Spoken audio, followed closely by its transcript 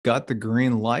got the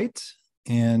green light,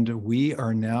 and we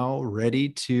are now ready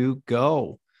to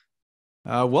go.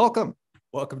 Welcome.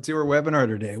 Welcome to our webinar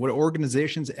today. What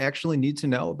organizations actually need to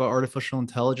know about artificial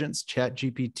intelligence,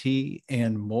 ChatGPT,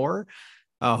 and more.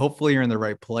 Hopefully you're in the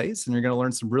right place and you're going to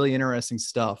learn some really interesting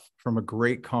stuff from a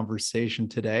great conversation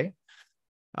today.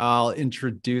 I'll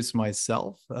introduce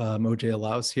myself. OJ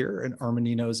Laus here in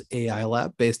Armanino's AI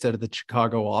lab based out of the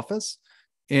Chicago office.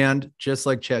 And just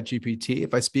like ChatGPT,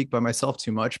 if I speak by myself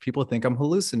too much, people think I'm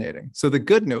hallucinating. So the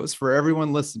good news for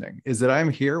everyone listening is that I'm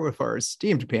here with our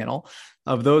esteemed panel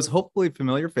of those hopefully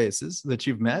familiar faces that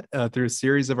you've met through a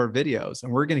series of our videos.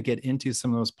 And we're going to get into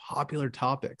some of those popular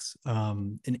topics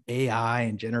in AI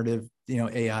and generative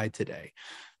AI today.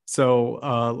 So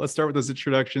let's start with those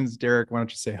introductions. Derek, why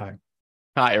don't you say hi?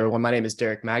 Hi, everyone. My name is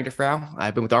Derek Magdafrau.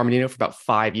 I've been with Armanino for about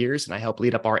 5 years, and I help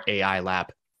lead up our AI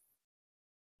lab.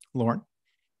 Lauren?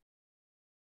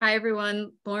 Hi,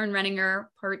 everyone. Lauren Renninger,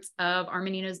 part of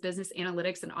Armanino's business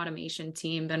analytics and automation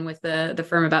team. Been with the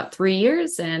firm about 3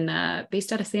 years and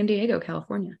based out of San Diego,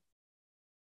 California.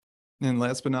 And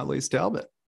last but not least, Talbot.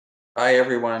 Hi,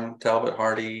 everyone. Talbot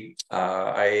Hardy.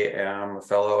 I am a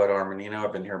fellow at Armanino.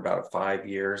 I've been here about 5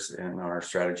 years in our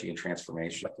strategy and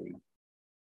transformation team.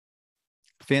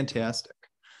 Fantastic.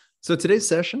 So today's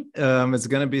session is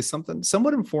going to be something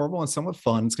somewhat informal and somewhat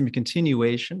fun. It's going to be a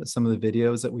continuation of some of the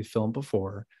videos that we filmed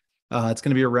before. It's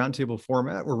going to be a roundtable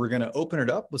format where we're going to open it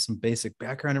up with some basic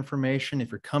background information.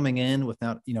 If you're coming in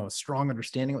without, a strong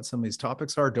understanding of what some of these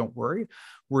topics are, don't worry.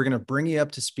 We're going to bring you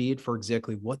up to speed for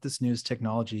exactly what this news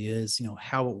technology is,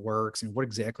 how it works, and what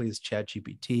exactly is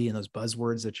ChatGPT and those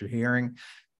buzzwords that you're hearing.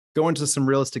 Go into some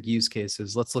realistic use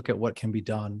cases. Let's look at what can be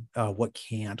done, what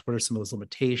can't, what are some of those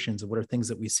limitations, and what are things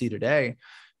that we see today. And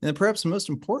then perhaps most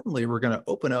importantly, we're going to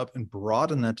open up and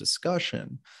broaden that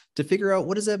discussion to figure out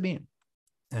what does that mean?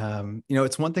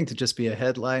 It's one thing to just be a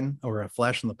headline or a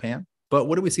flash in the pan, but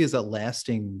what do we see as that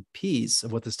lasting piece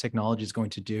of what this technology is going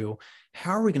to do?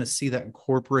 How are we going to see that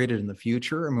incorporated in the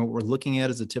future? I mean, what we're looking at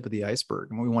is the tip of the iceberg.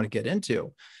 And what we want to get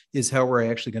into is how we're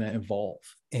actually going to evolve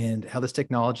and how this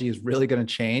technology is really going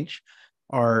to change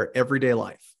our everyday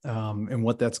life and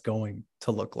what that's going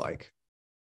to look like.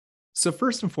 So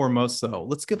first and foremost, though,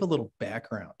 let's give a little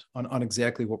background on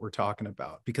exactly what we're talking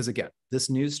about. Because again, this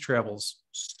news travels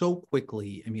so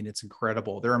quickly. I mean, it's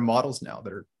incredible. There are models now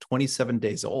that are 27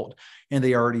 days old, and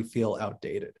they already feel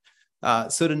outdated.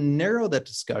 So to narrow that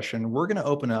discussion, we're going to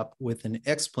open up with an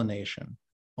explanation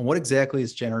on what exactly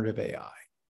is generative AI.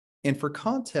 And for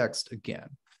context, again,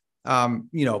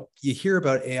 you hear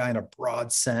about AI in a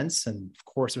broad sense. And of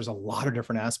course, there's a lot of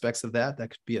different aspects of that.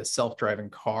 That could be a self-driving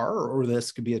car, or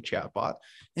this could be a chatbot.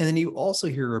 And then you also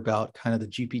hear about kind of the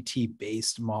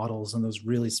GPT-based models and those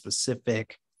really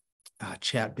specific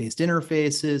chat-based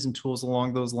interfaces and tools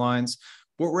along those lines.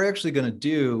 What we're actually going to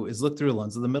do is look through the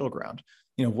lens of the middle ground.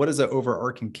 What is that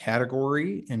overarching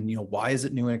category? And, why is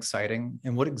it new and exciting?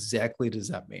 And what exactly does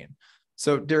that mean?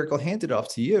 So, Derek, I'll hand it off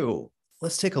to you.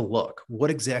 Let's take a look.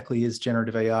 What exactly is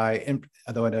generative AI? And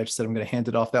although I just said I'm going to hand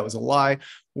it off, that was a lie.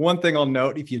 One thing I'll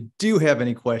note, if you do have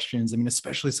any questions,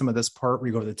 especially some of this part where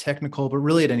you go to the technical, but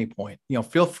really at any point,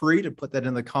 feel free to put that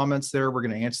in the comments there. We're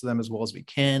going to answer them as well as we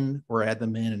can or add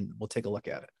them in, and we'll take a look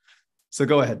at it. So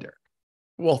go ahead, Derek.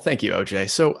 Well, thank you, OJ.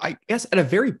 So I guess at a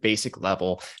very basic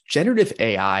level, generative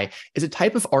AI is a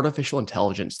type of artificial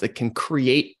intelligence that can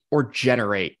create or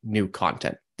generate new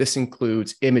content. This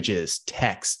includes images,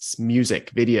 texts,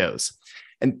 music, videos.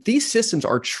 And these systems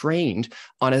are trained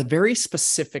on a very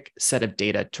specific set of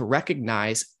data to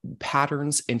recognize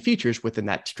patterns and features within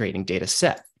that training data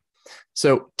set.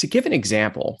 So to give an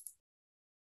example,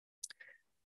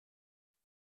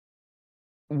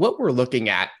 what we're looking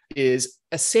at is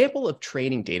a sample of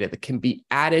training data that can be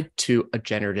added to a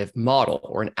generative model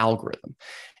or an algorithm.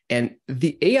 And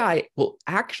the AI will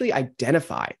actually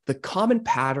identify the common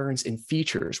patterns and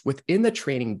features within the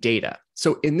training data.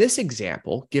 So in this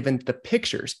example, given the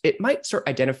pictures, it might start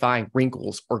identifying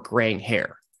wrinkles or graying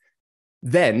hair.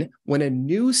 Then, when a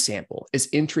new sample is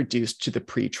introduced to the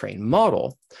pre-trained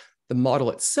model, the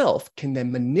model itself can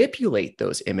then manipulate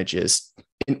those images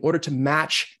in order to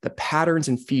match the patterns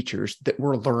and features that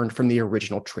were learned from the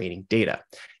original training data.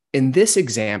 In this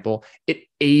example, it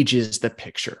ages the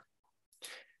picture.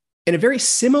 In a very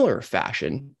similar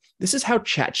fashion, this is how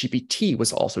ChatGPT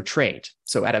was also trained.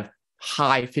 So at a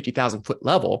high 50,000 foot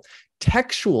level,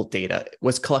 textual data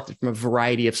was collected from a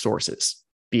variety of sources,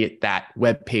 be it that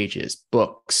web pages,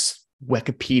 books,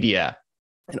 Wikipedia,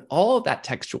 and all of that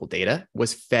textual data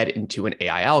was fed into an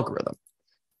AI algorithm.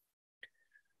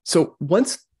 So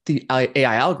once the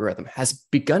AI algorithm has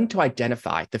begun to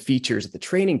identify the features of the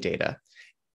training data,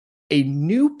 A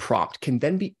new prompt can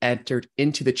then be entered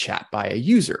into the chat by a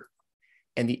user.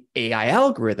 And the AI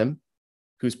algorithm,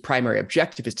 whose primary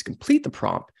objective is to complete the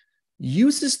prompt,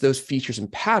 uses those features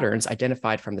and patterns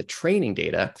identified from the training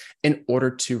data in order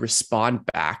to respond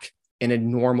back in a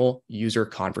normal user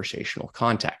conversational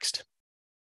context.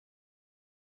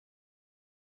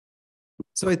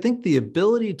 So I think the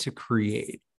ability to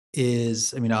create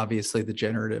is, I mean, obviously the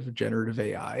generative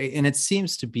AI, and it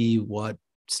seems to be what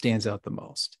stands out the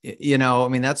most. You know, I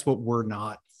mean, that's what we're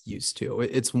not used to.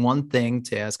 It's one thing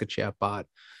to ask a chatbot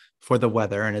for the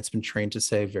weather, and it's been trained to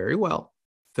say very well,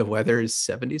 the weather is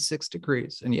 76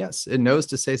 degrees. And yes, it knows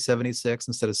to say 76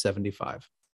 instead of 75.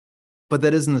 But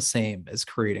that isn't the same as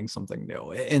creating something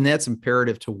new. And that's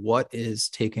imperative to what is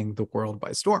taking the world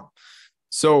by storm.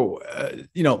 So,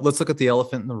 let's look at the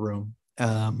elephant in the room.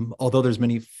 Although there's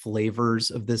many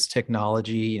flavors of this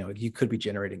technology, you could be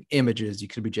generating images, you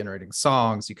could be generating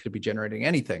songs, you could be generating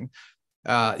anything.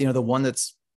 The one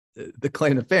that's the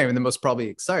claim to fame and the most probably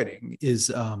exciting is,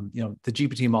 the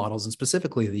GPT models, and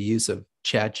specifically the use of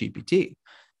ChatGPT.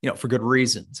 For good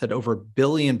reasons, had over 1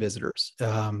 billion visitors,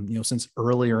 since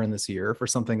earlier in this year for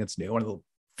something that's new, one of the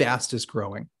fastest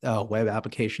growing web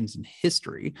applications in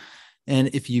history. And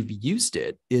if you've used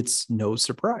it, it's no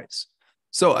surprise.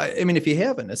 So, I mean, if you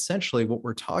haven't, essentially what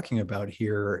we're talking about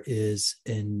here is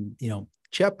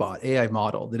chatbot AI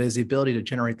model that has the ability to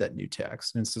generate that new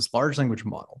text. And it's this large language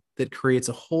model that creates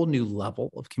a whole new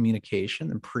level of communication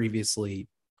than previously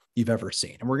you've ever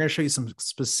seen. And we're going to show you some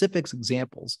specific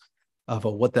examples of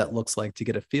what that looks like to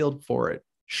get a feel for it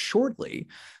shortly.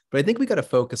 But I think we got to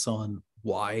focus on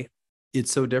why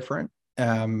it's so different.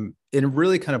 And it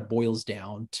really kind of boils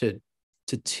down to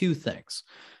two things.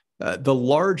 The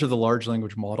large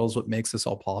language models, what makes this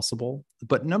all possible.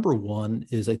 But number one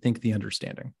is, I think, the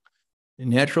understanding.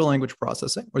 Natural language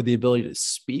processing, or the ability to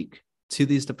speak to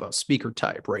these speaker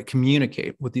type, right?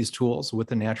 Communicate with these tools with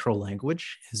the natural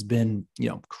language has been,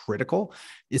 critical.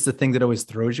 It's the thing that always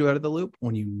throws you out of the loop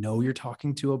when you're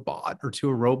talking to a bot or to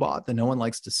a robot that no one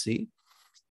likes to see.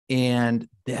 And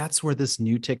that's where this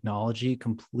new technology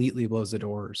completely blows the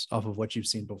doors off of what you've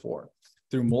seen before.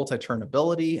 Through multi-turn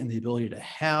ability and the ability to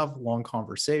have long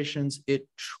conversations, it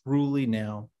truly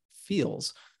now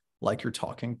feels like you're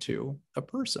talking to a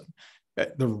person.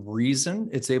 The reason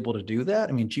it's able to do that,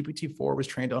 I mean, GPT-4 was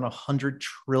trained on 100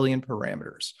 trillion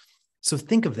parameters. So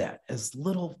think of that as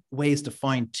little ways to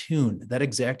fine tune that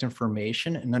exact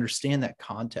information and understand that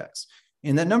context.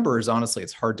 And that number is honestly,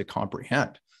 it's hard to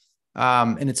comprehend.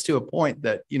 And it's to a point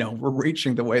that, we're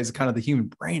reaching the ways kind of the human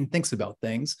brain thinks about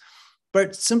things, but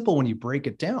it's simple when you break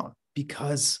it down,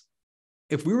 because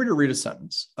if we were to read a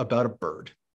sentence about a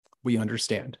bird, we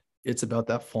understand it's about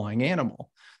that flying animal.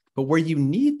 But where you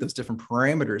need those different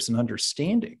parameters and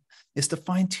understanding is to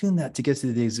fine tune that to get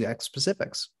to the exact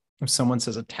specifics. If someone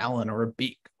says a talon or a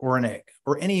beak or an egg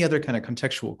or any other kind of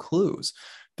contextual clues,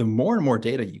 the more and more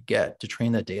data you get to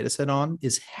train that data set on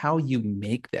is how you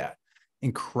make that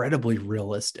incredibly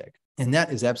realistic. And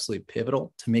that is absolutely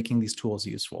pivotal to making these tools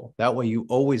useful. That way you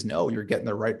always know you're getting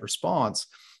the right response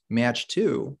matched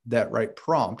to that right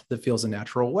prompt that feels a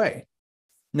natural way.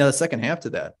 Now, the second half to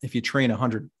that, if you train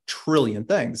 100 trillion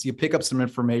things, you pick up some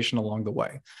information along the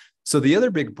way. So the other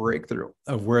big breakthrough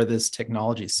of where this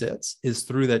technology sits is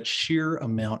through that sheer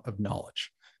amount of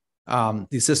knowledge.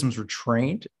 These systems were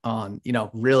trained on,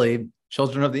 really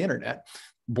children of the internet,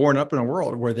 born up in a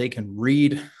world where they can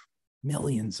read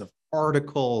millions of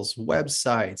articles,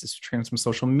 websites, it's trained from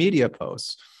social media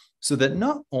posts, so that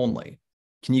not only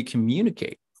can you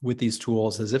communicate with these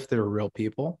tools as if they're real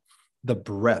people, the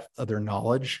breadth of their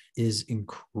knowledge is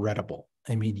incredible.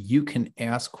 I mean, you can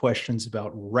ask questions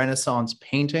about Renaissance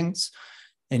paintings,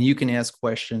 and you can ask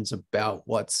questions about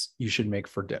what you should make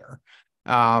for dinner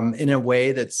in a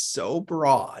way that's so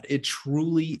broad. It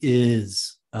truly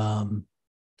is,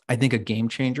 I think, a game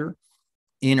changer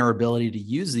in our ability to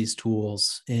use these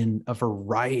tools in a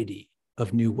variety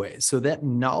of new ways. So that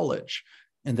knowledge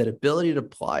and that ability to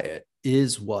apply it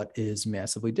is what is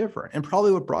massively different, and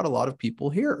probably what brought a lot of people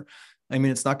here. I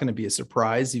mean, it's not going to be a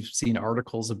surprise. You've seen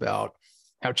articles about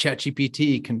how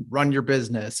ChatGPT can run your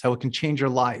business, how it can change your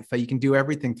life, how you can do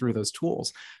everything through those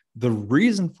tools. The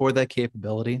reason for that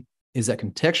capability is that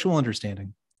contextual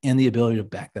understanding and the ability to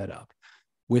back that up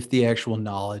with the actual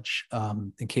knowledge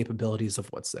and capabilities of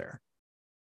what's there.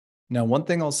 Now, one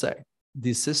thing I'll say,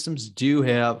 these systems do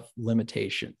have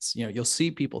limitations. You'll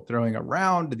see people throwing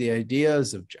around the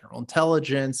ideas of general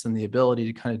intelligence and the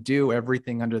ability to kind of do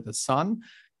everything under the sun.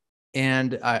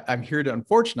 And I'm here to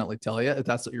unfortunately tell you, if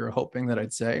that's what you're hoping that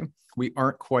I'd say, we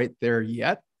aren't quite there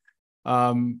yet.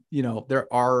 There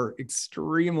are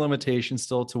extreme limitations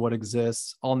still to what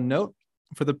exists. I'll note,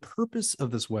 for the purpose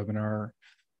of this webinar,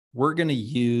 we're going to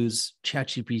use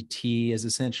ChatGPT as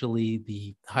essentially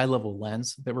the high-level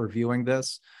lens that we're viewing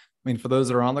this. I mean, for those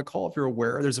that are on the call, if you're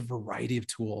aware, there's a variety of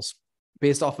tools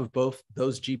based off of both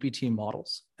those GPT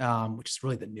models, which is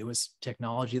really the newest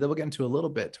technology that we'll get into a little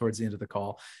bit towards the end of the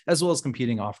call, as well as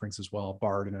competing offerings as well,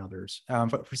 Bard and others.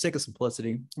 But for sake of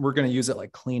simplicity, we're going to use it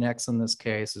like Kleenex in this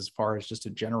case, as far as just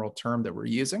a general term that we're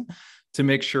using to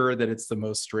make sure that it's the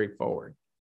most straightforward.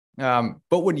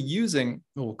 But when using,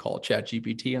 we'll call it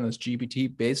ChatGPT and those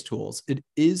GPT-based tools, it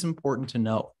is important to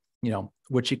know,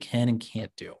 what you can and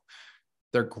can't do.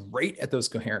 They're great at those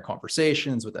coherent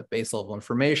conversations with that base level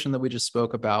information that we just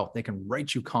spoke about. They can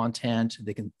write you content.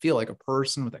 They can feel like a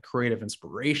person with that creative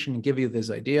inspiration and give you these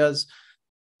ideas.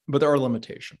 But there are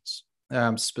limitations,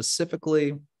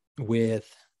 specifically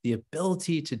with the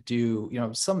ability to do,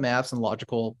 some maps and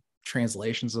logical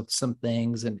translations of some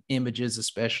things and images,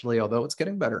 especially, although it's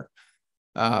getting better.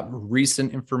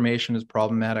 Recent information is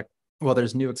problematic. Well,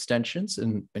 there's new extensions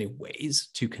in many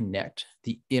ways to connect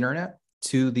the internet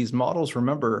to these models.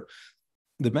 Remember,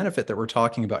 the benefit that we're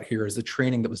talking about here is the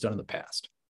training that was done in the past.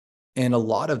 And a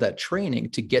lot of that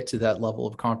training to get to that level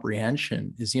of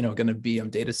comprehension is, going to be on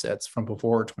data sets from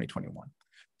before 2021.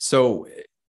 So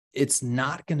it's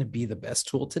not going to be the best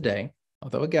tool today.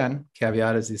 Although, again,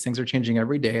 caveat is these things are changing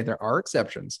every day. There are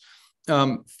exceptions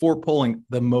for pulling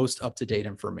the most up-to-date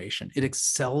information. It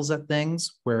excels at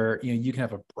things where you can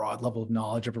have a broad level of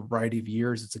knowledge of a variety of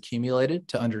years it's accumulated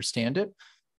to understand it.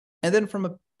 And then from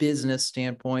a business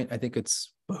standpoint, I think it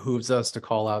behooves us to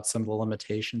call out some of the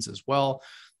limitations as well.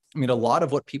 I mean, a lot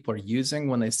of what people are using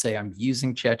when they say I'm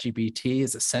using ChatGPT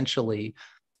is essentially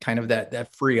kind of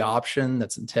that free option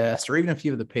that's in test, or even if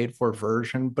you have the paid for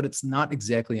version, but it's not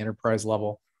exactly enterprise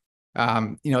level.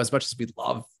 As much as we'd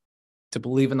love to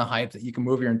believe in the hype that you can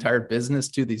move your entire business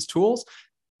to these tools,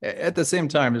 at the same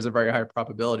time, there's a very high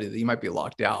probability that you might be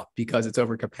locked out because it's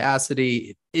over capacity.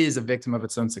 It is a victim of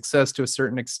its own success to a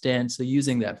certain extent. So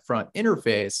using that front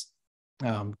interface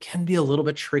can be a little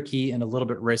bit tricky and a little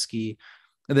bit risky.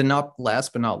 And then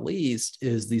last but not least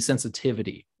is the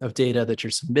sensitivity of data that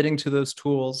you're submitting to those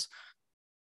tools.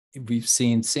 We've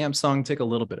seen Samsung take a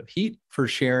little bit of heat for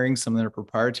sharing some of their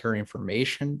proprietary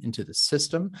information into the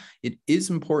system. It is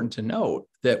important to note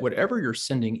that whatever you're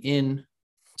sending in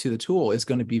to the tool is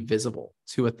going to be visible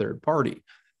to a third party.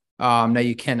 Now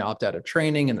you can opt out of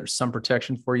training and there's some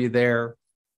protection for you there.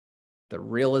 The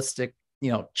realistic,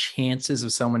 chances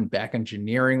of someone back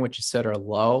engineering what you said are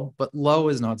low, but low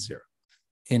is not zero.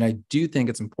 And I do think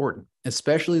it's important,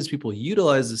 especially as people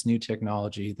utilize this new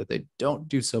technology, that they don't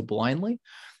do so blindly.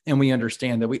 And we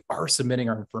understand that we are submitting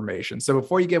our information. So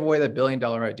before you give away that $1 billion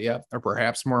idea, or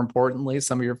perhaps more importantly,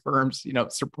 some of your firm's,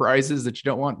 surprises that you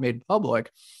don't want made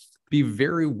public, be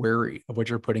very wary of what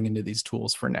you're putting into these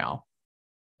tools for now.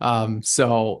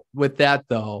 So with that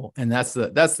though, and that's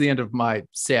the end of my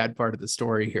sad part of the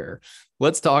story here.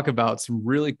 Let's talk about some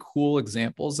really cool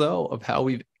examples though of how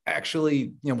we've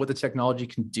actually, what the technology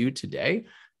can do today,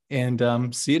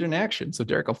 and see it in action. So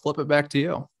Derek, I'll flip it back to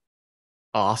you.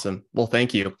 Awesome. Well,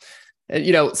 thank you.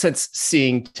 And, since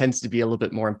seeing tends to be a little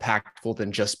bit more impactful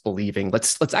than just believing,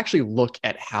 let's actually look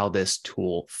at how this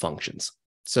tool functions.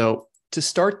 So to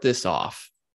start this off,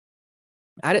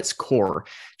 at its core,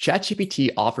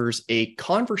 ChatGPT offers a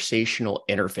conversational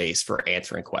interface for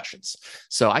answering questions.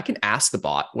 So I can ask the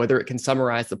bot whether it can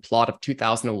summarize the plot of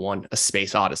 2001: A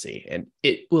Space Odyssey, and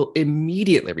it will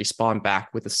immediately respond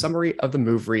back with a summary of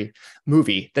the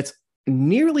movie that's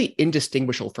nearly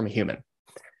indistinguishable from a human.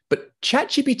 But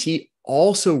ChatGPT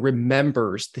also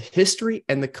remembers the history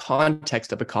and the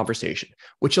context of a conversation,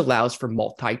 which allows for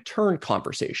multi-turn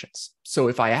conversations. So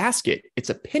if I ask it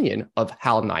its opinion of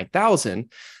HAL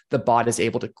 9000, the bot is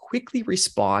able to quickly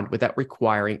respond without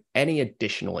requiring any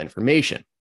additional information.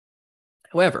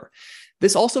 However,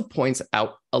 this also points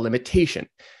out a limitation.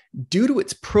 Due to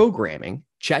its programming,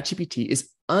 ChatGPT is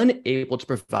unable to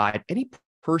provide any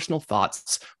personal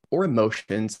thoughts or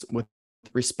emotions with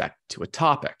respect to a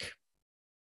topic.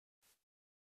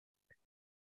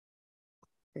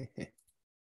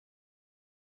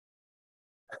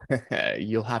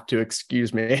 You'll have to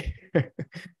excuse me.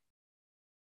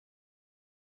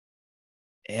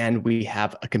 And we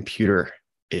have a computer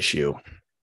issue.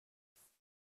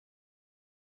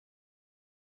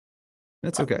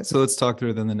 That's okay. So let's talk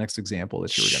through then the next example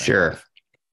that you were going to have.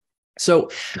 So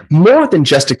more than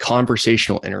just a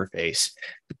conversational interface,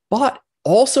 the bot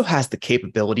also has the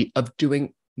capability of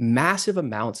doing massive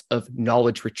amounts of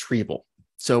knowledge retrieval.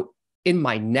 So In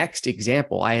my next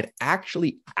example, I had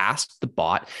actually asked the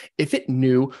bot if it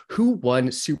knew who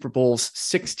won Super Bowls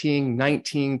 16,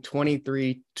 19,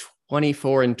 23,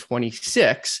 24, and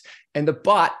 26, and the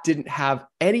bot didn't have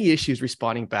any issues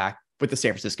responding back with the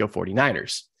San Francisco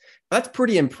 49ers. That's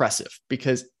pretty impressive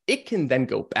because it can then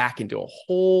go back into a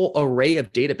whole array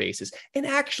of databases and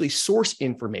actually source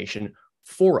information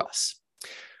for us.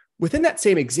 Within that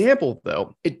same example,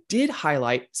 though, it did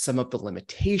highlight some of the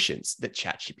limitations that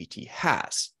ChatGPT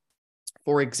has.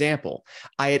 For example,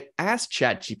 I had asked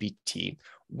ChatGPT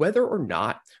whether or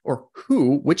not, or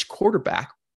which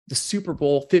quarterback the Super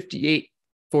Bowl 58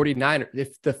 49ers,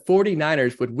 if the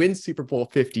 49ers would win Super Bowl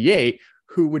 58,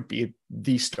 who would be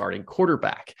the starting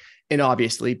quarterback? And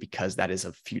obviously, because that is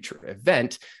a future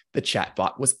event, the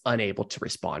chatbot was unable to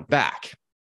respond back.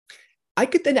 I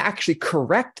could then actually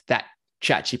correct that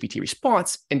ChatGPT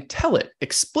response and tell it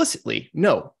explicitly,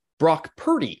 no, Brock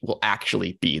Purdy will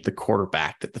actually be the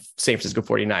quarterback that the San Francisco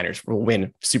 49ers will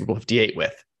win Super Bowl 58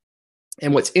 with.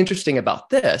 And what's interesting about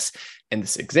this, in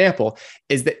this example,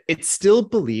 is that it still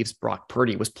believes Brock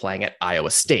Purdy was playing at Iowa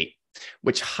State,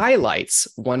 which highlights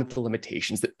one of the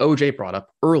limitations that OJ brought up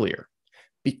earlier.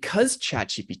 Because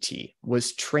ChatGPT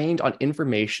was trained on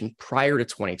information prior to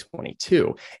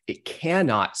 2022, it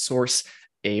cannot source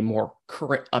a more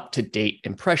current, up-to-date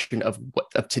impression of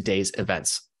today's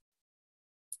events.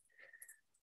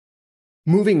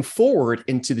 Moving forward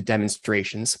into the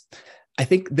demonstrations, I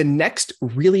think the next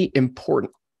really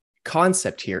important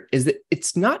concept here is that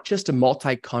it's not just a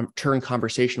multi-turn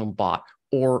conversational bot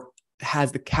or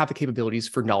have the capabilities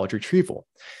for knowledge retrieval.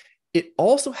 It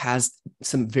also has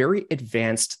some very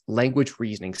advanced language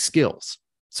reasoning skills.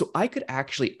 So I could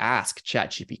actually ask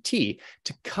ChatGPT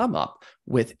to come up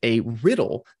with a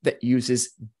riddle that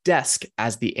uses desk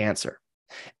as the answer.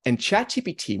 And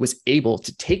ChatGPT was able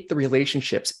to take the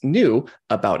relationships knew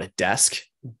about a desk,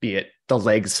 be it the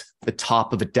legs, the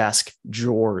top of a desk,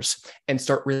 drawers, and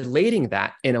start relating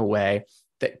that in a way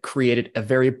that created a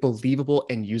very believable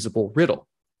and usable riddle.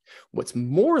 What's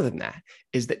more than that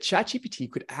is that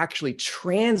ChatGPT could actually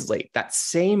translate that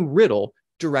same riddle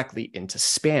directly into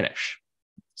Spanish.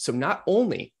 So not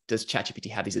only does ChatGPT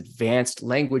have these advanced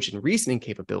language and reasoning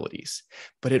capabilities,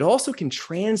 but it also can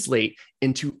translate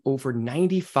into over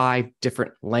 95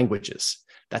 different languages.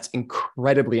 That's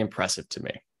incredibly impressive to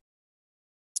me.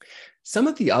 Some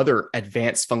of the other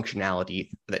advanced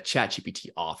functionality that ChatGPT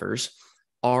offers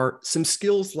are some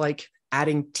skills like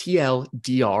adding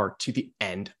TLDR to the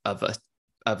end of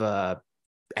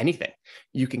anything.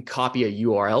 You can copy a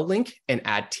URL link and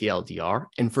add TLDR.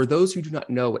 And for those who do not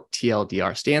know what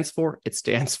TLDR stands for, it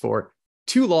stands for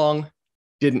too long,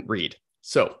 didn't read.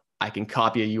 So I can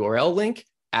copy a URL link,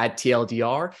 add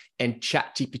TLDR, and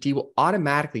ChatGPT will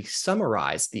automatically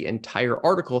summarize the entire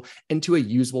article into a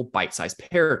usable bite-sized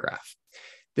paragraph.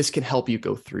 This can help you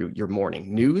go through your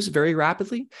morning news very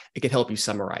rapidly. It can help you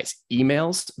summarize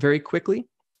emails very quickly.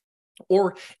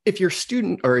 Or if your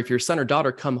student or if your son or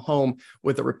daughter come home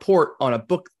with a report on a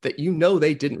book that you know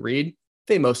they didn't read,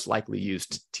 they most likely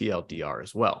used TLDR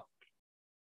as well.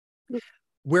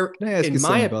 Can I ask you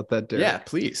something about that, Derek? Yeah,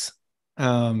 please.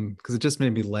 Because it just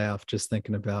made me laugh just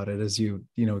thinking about it as you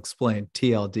explained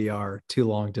TLDR, too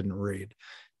long, didn't read.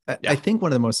 I think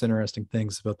one of the most interesting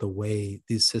things about the way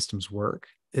these systems work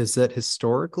is that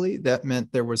historically that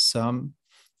meant there was some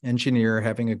engineer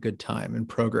having a good time in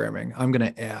programming. I'm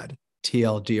going to add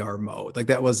TLDR mode. Like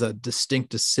that was a distinct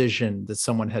decision that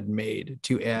someone had made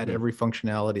to add every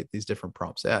functionality that these different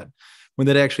prompts add, when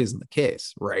that actually isn't the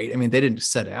case, right? I mean, they didn't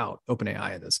set out,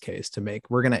 OpenAI in this case,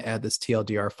 we're going to add this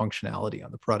TLDR functionality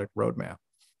on the product roadmap.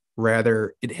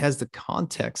 Rather, it has the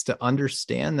context to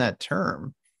understand that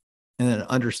term and then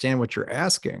understand what you're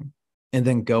asking, and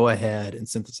then go ahead and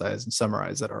synthesize and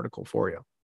summarize that article for you.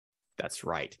 That's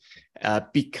right.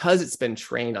 Because it's been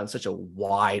trained on such a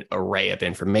wide array of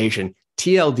information,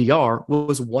 TLDR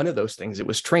was one of those things it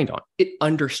was trained on. It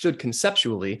understood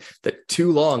conceptually that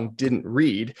too long, didn't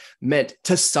read meant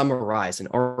to summarize an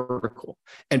article.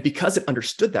 And because it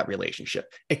understood that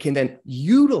relationship, it can then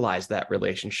utilize that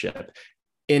relationship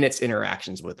in its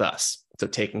interactions with us. So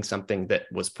taking something that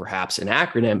was perhaps an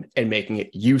acronym and making it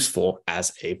useful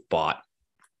as a bot.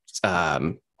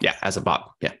 As a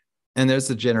bot. Yeah. And there's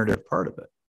the generative part of it,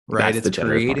 right? It's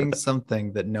creating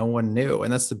something that no one knew.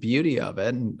 And that's the beauty of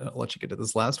it. And I'll let you get to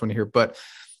this last one here, but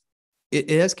it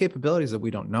has capabilities that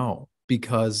we don't know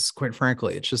because, quite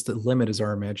frankly, it's just the limit is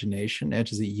our imagination.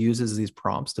 As it uses these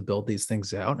prompts to build these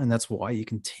things out. And that's why you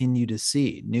continue to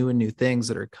see new things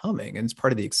that are coming. And it's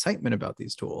part of the excitement about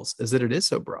these tools is that it is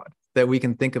so broad that we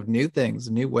can think of new things,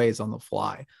 new ways on the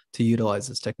fly to utilize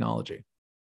this technology.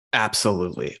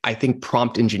 Absolutely. I think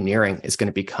prompt engineering is going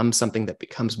to become something that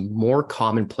becomes more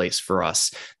commonplace for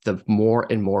us the more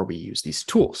and more we use these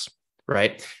tools,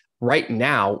 right? Right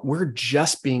now, we're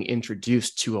just being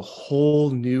introduced to a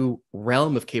whole new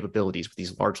realm of capabilities with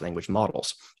these large language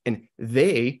models, and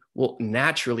they will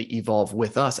naturally evolve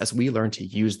with us as we learn to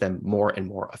use them more and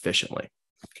more efficiently.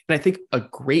 And I think a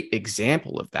great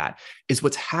example of that is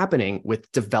what's happening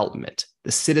with development,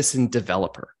 the citizen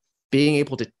developer, being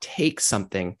able to take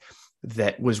something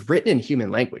that was written in human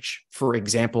language, for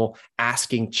example,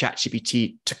 asking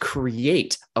ChatGPT to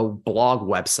create a blog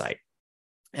website.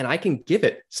 And I can give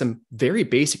it some very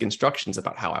basic instructions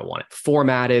about how I want it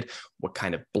formatted, what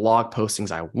kind of blog postings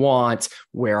I want,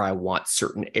 where I want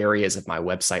certain areas of my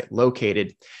website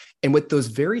located. And with those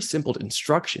very simple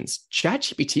instructions,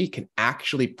 ChatGPT can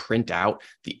actually print out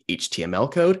the HTML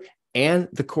code and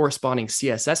the corresponding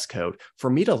CSS code for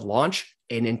me to launch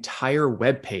an entire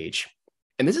web page.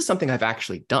 And this is something I've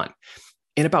actually done.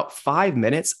 In about 5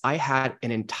 minutes, I had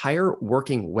an entire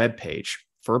working web page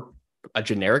for a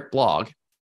generic blog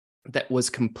that was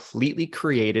completely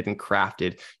created and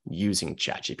crafted using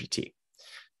ChatGPT.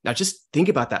 Now, just think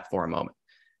about that for a moment.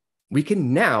 We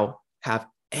can now have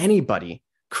anybody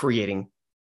creating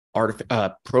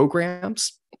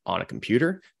programs on a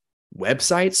computer,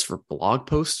 websites for blog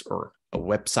posts, or a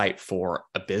website for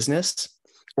a business,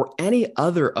 or any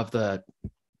other of the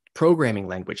programming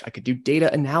language. I could do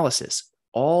data analysis,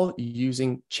 all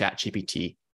using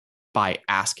ChatGPT by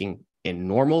asking in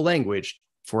normal language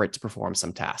for it to perform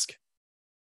some task.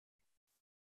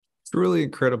 It's really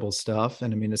incredible stuff.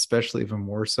 And I mean, especially even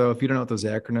more so if you don't know what those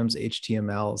acronyms,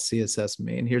 HTML, CSS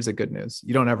mean, here's the good news.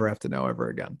 You don't ever have to know ever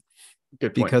again.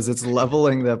 Good point. Because it's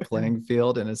leveling the playing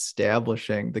field and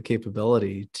establishing the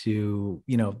capability to,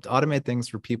 automate things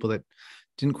for people that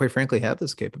didn't quite frankly have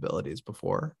those capabilities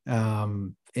before.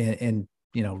 And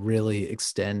really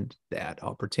extend that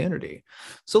opportunity.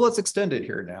 So let's extend it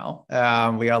here now.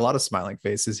 We got a lot of smiling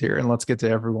faces here, and let's get to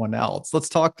everyone else. Let's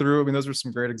talk through, those are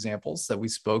some great examples that we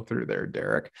spoke through there,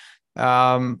 Derek.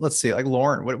 Let's see, like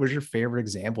Lauren, what was your favorite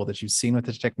example that you've seen with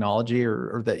the technology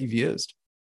or that you've used?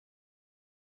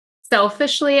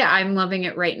 Selfishly, I'm loving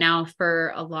it right now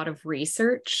for a lot of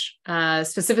research,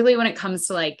 specifically when it comes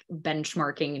to like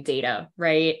benchmarking data,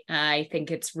 right? I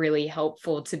think it's really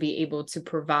helpful to be able to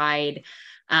provide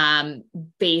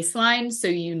baseline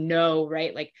so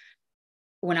right? Like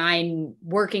when I'm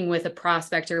working with a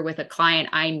prospect or with a client,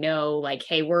 I know like,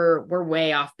 hey, we're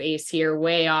way off base here,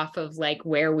 way off of like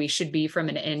where we should be from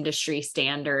an industry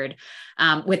standard,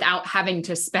 without having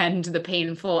to spend the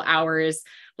painful hours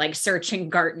like searching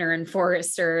Gartner and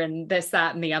Forrester and this,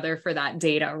 that, and the other for that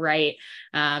data, right?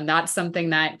 That's something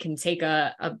that can take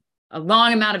a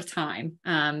long amount of time.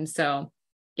 So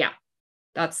yeah,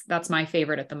 that's my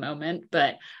favorite at the moment,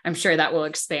 but I'm sure that will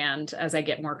expand as I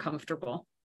get more comfortable.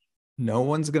 No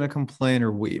one's going to complain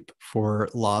or weep for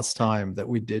lost time that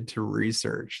we did to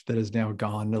research that is now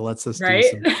gone. That lets us do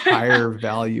some higher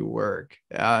value work.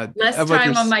 Less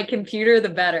time on my computer, the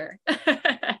better.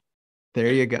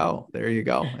 There you go. There you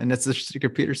go. And it's just your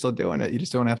computer still doing it. You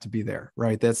just don't have to be there,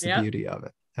 right? That's the beauty of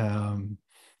it.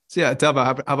 So yeah, Tava,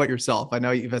 how about yourself? I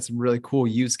know you've had some really cool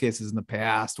use cases in the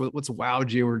past. What's wowed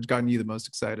you or gotten you the most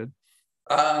excited?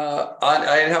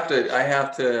 I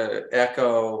have to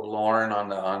echo Lauren on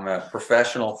the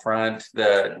professional front.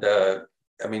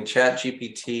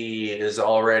 ChatGPT is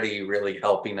already really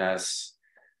helping us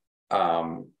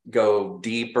go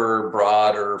deeper,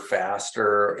 broader,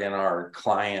 faster in our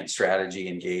client strategy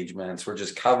engagements. We're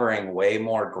just covering way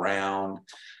more ground.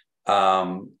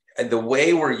 And the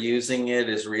way we're using it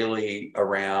is really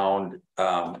around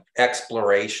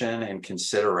exploration and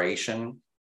consideration.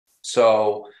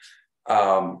 So,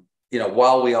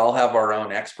 while we all have our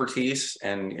own expertise,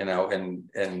 and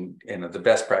the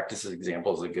best practices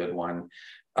example is a good one.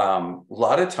 A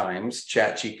lot of times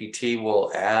ChatGPT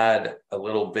will add a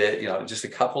little bit, just a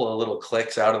couple of little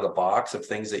clicks out of the box of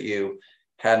things that you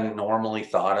hadn't normally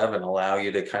thought of, and allow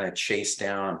you to kind of chase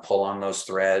down and pull on those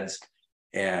threads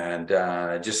and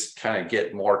just kind of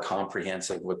get more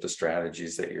comprehensive with the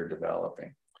strategies that you're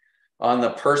developing. On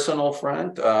the personal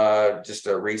front, just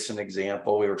a recent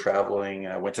example, we were traveling,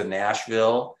 went to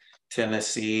Nashville,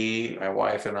 Tennessee. My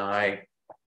wife and I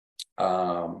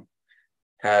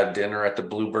had dinner at the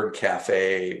Bluebird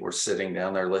Cafe. We're sitting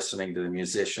down there listening to the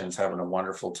musicians, having a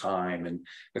wonderful time. And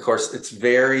of course, it's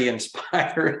very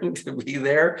inspiring to be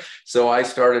there. So I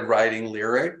started writing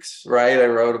lyrics, right? I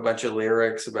wrote a bunch of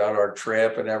lyrics about our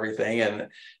trip and everything.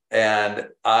 And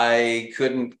I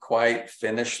couldn't quite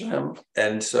finish them.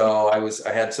 And so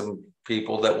I had some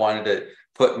people that wanted to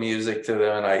put music to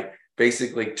them. And I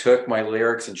basically took my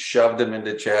lyrics and shoved them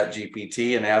into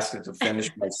ChatGPT and asked it to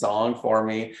finish my song for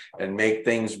me and make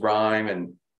things rhyme.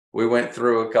 And we went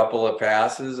through a couple of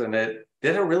passes, and it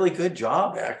did a really good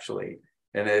job, actually.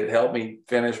 And it helped me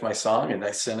finish my song, and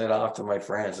I sent it off to my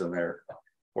friends, and they're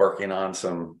working on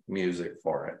some music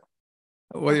for it.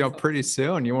 Well, pretty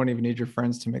soon you won't even need your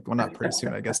friends to make, well, not pretty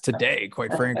soon, I guess today,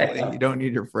 quite frankly, you don't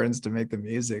need your friends to make the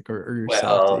music or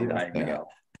yourself to even I sing it. know.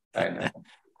 I know.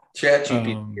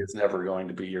 ChatGPT is never going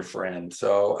to be your friend.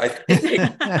 So I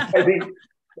think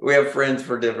we have friends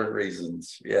for different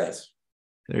reasons. Yes.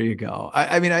 There you go.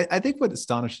 I think what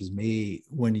astonishes me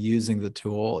when using the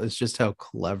tool is just how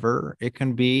clever it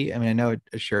can be. I mean, I know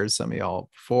I shared some of y'all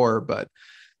before, but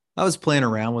I was playing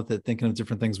around with it, thinking of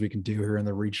different things we can do here in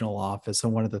the regional office.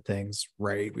 And one of the things,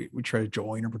 right, we try to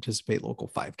join or participate local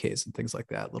 5Ks and things like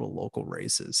that, little local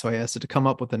races. So I asked it to come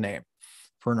up with a name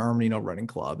for an Armanino running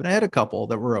club. And I had a couple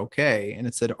that were okay. And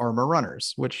it said Armor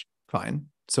Runners, which fine,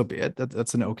 so be it.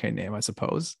 That's an okay name, I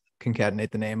suppose.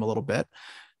 Concatenate the name a little bit.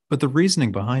 But the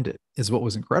reasoning behind it is what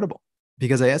was incredible,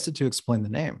 because I asked it to explain the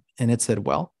name. And it said,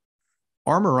 well,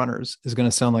 Armor Runners is going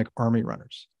to sound like Army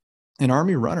Runners. And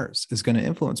Army Runners is going to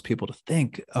influence people to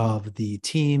think of the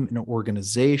team and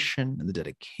organization and the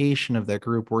dedication of that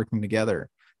group working together.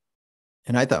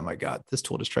 And I thought, my God, this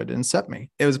tool just tried to incept me.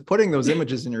 It was putting those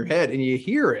images in your head, and you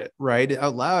hear it right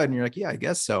out loud, and you're like, yeah, I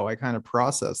guess so. I kind of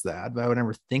process that, but I would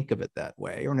never think of it that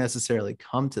way or necessarily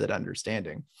come to that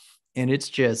understanding. And it's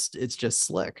just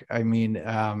slick. I mean,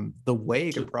 the way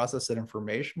you can process that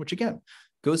information, which again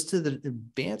goes to the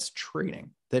advanced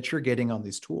training that you're getting on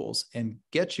these tools and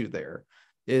get you there,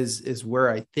 is where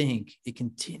I think it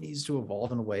continues to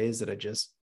evolve in ways that I just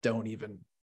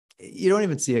you don't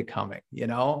even see it coming,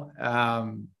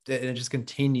 and it just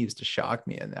continues to shock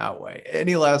me in that way.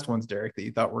 Any last ones, Derek, that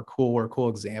you thought were cool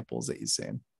examples that you've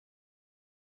seen?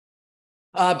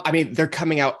 They're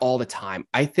coming out all the time.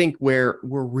 I think where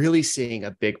we're really seeing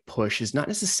a big push is not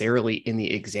necessarily in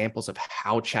the examples of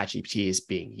how ChatGPT is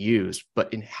being used,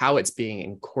 but in how it's being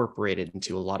incorporated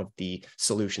into a lot of the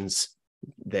solutions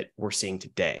that we're seeing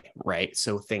today, right?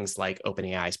 So things like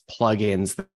OpenAI's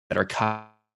plugins that are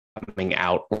coming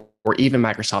out, or even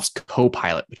Microsoft's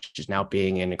Copilot, which is now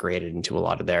being integrated into a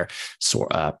lot of their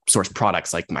source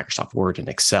products like Microsoft Word and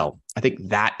Excel. I think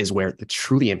that is where the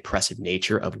truly impressive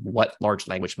nature of what large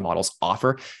language models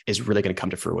offer is really going to come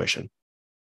to fruition.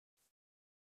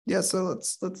 Yeah, so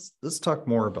let's talk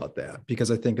more about that,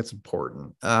 because I think it's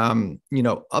important.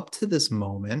 Up to this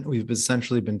moment, we've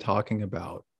essentially been talking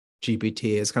about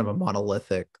GPT as kind of a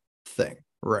monolithic thing,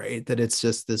 right? That it's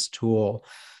just this tool.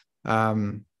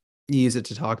 You use it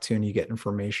to talk to and you get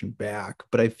information back.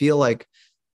 But I feel like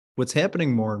what's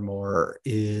happening more and more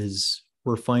is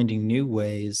we're finding new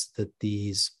ways that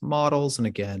these models, and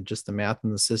again, just the math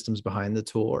and the systems behind the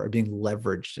tool, are being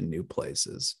leveraged in new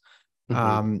places.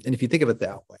 Mm-hmm. And if you think of it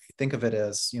that way, think of it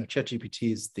as,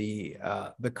 ChatGPT is the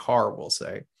car, we'll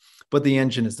say, but the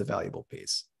engine is the valuable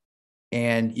piece.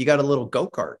 And you got a little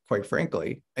go-kart, quite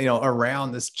frankly,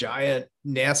 around this giant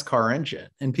NASCAR engine.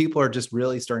 And people are just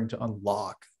really starting to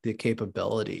unlock the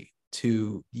capability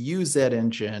to use that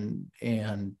engine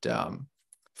and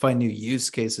find new use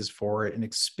cases for it and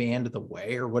expand the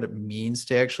way or what it means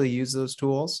to actually use those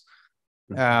tools.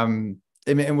 And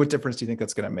what difference do you think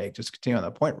that's going to make? Just continue on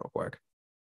that point real quick.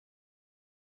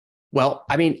 Well,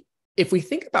 if we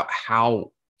think about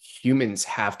how humans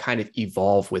have kind of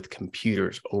evolved with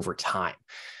computers over time,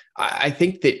 I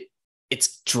think that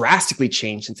it's drastically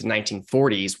changed since the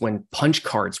 1940s when punch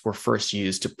cards were first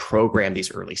used to program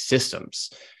these early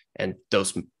systems. And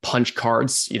those punch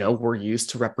cards, were used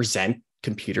to represent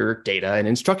computer data and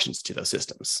instructions to those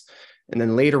systems. And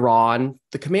then later on,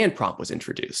 the command prompt was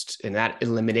introduced, and that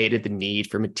eliminated the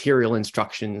need for material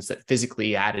instructions that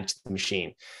physically added to the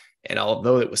machine. And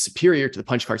although it was superior to the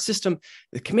punch card system,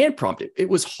 the command prompt, it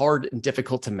was hard and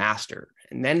difficult to master.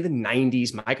 And then in the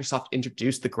 90s, Microsoft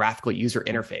introduced the graphical user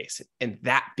interface, and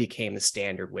that became the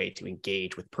standard way to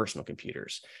engage with personal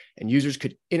computers. And users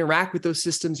could interact with those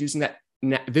systems using that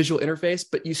visual interface,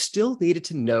 but you still needed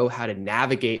to know how to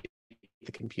navigate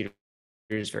the computer's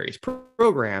various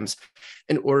programs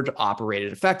in order to operate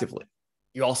it effectively.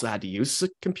 You also had to use a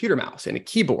computer mouse and a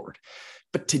keyboard.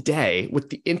 But today, with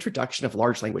the introduction of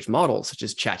large language models such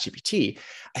as ChatGPT,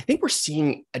 I think we're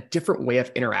seeing a different way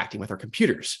of interacting with our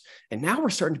computers. And now we're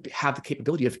starting to have the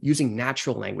capability of using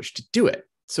natural language to do it.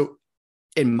 So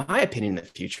in my opinion, in the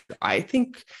future, I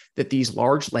think that these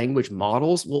large language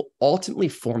models will ultimately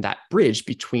form that bridge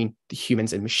between the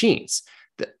humans and machines.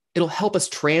 That it'll help us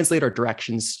translate our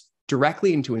directions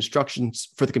directly into instructions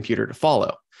for the computer to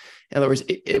follow. In other words,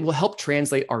 it will help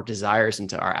translate our desires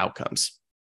into our outcomes.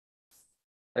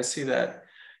 I see that.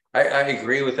 I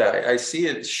agree with that. I see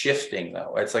it shifting,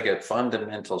 though. It's like a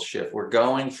fundamental shift. We're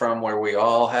going from where we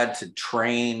all had to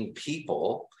train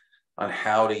people on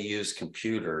how to use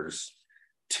computers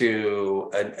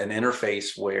to an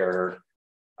interface where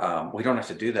we don't have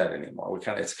to do that anymore.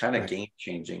 It's kind of game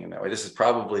changing in that way. This is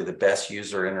probably the best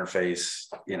user interface,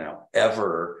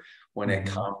 ever when it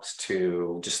comes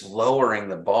to just lowering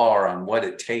the bar on what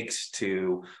it takes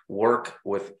to work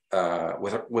with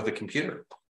a computer.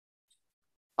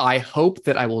 I hope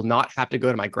that I will not have to go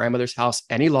to my grandmother's house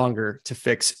any longer to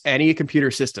fix any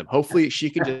computer system. Hopefully she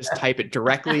can just type it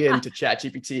directly into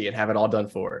ChatGPT and have it all done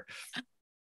for her.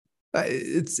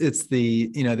 It's the,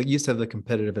 that used to have the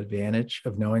competitive advantage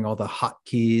of knowing all the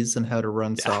hotkeys and how to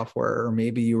run software, or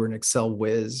maybe you were an Excel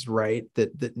whiz, right?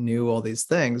 That knew all these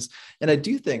things. And I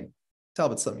do think,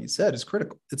 Talbot, something you said is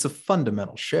critical. It's a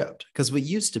fundamental shift, because what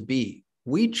used to be,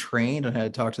 we trained on how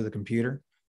to talk to the computer.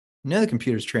 Now the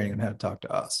computer's training on how to talk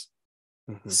to us.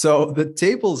 So the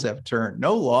tables have turned.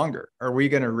 No longer are we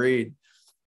going to read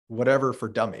whatever for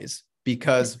dummies,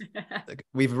 because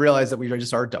we've realized that we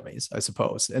just are dummies, I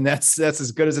suppose. And that's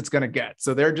as good as it's going to get.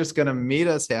 So they're just going to meet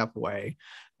us halfway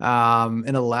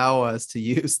and allow us to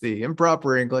use the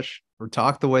improper English or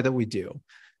talk the way that we do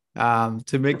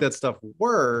to make that stuff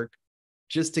work,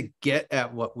 just to get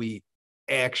at what we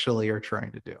actually are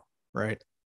trying to do, right?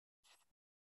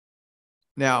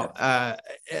 Now,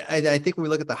 I think when we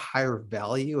look at the higher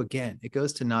value, again, it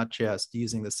goes to not just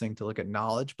using this thing to look at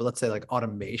knowledge, but let's say like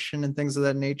automation and things of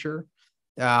that nature.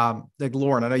 Like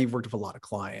Lauren, I know you've worked with a lot of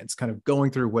clients, kind of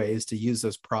going through ways to use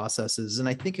those processes. And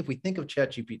I think if we think of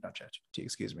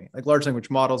like large language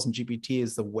models and GPT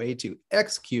as the way to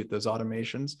execute those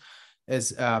automations,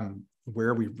 as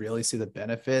where we really see the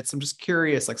benefits. I'm just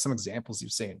curious, like some examples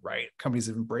you've seen, right? Companies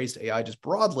have embraced AI just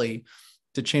broadly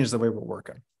to change the way we're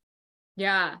working.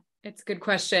 Yeah, it's a good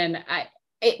question.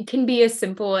 It can be as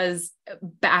simple as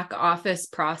back office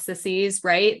processes,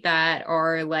 right? That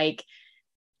are like,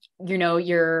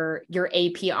 your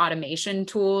AP automation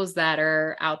tools that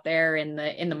are out there in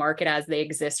the market as they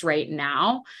exist right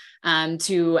now,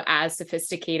 to as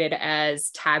sophisticated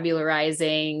as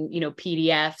tabularizing,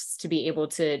 PDFs to be able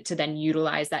to then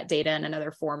utilize that data in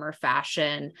another form or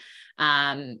fashion.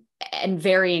 And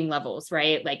varying levels,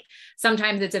 right? Like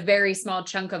sometimes it's a very small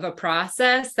chunk of a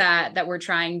process that we're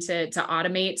trying to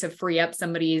automate to free up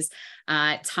somebody's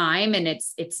time, and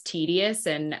it's tedious.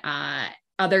 And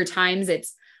other times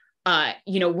it's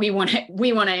we want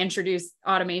to introduce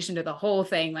automation to the whole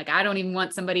thing. Like I don't even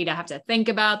want somebody to have to think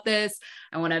about this.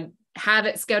 I want to have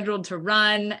it scheduled to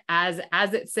run as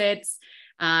it sits.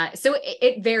 So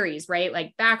it varies, right?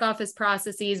 Like back office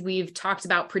processes, we've talked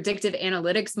about predictive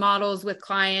analytics models with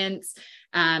clients.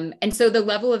 And so the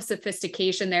level of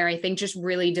sophistication there, I think, just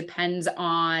really depends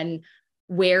on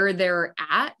where they're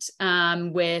at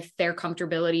with their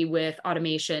comfortability with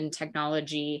automation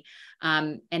technology.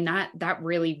 And that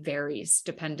really varies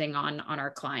depending on our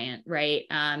client, right?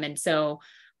 And so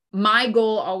my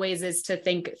goal always is to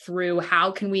think through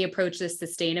how can we approach this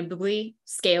sustainably,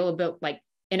 scalable, like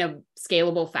in a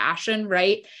scalable fashion,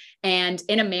 right? And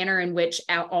in a manner in which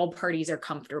all parties are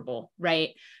comfortable,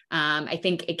 right? I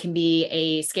think it can be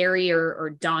a scary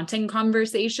or daunting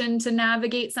conversation to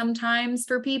navigate sometimes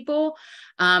for people.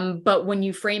 But when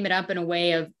you frame it up in a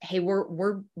way of, hey,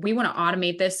 we want to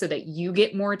automate this so that you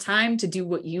get more time to do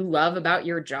what you love about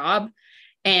your job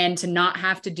and to not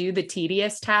have to do the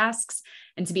tedious tasks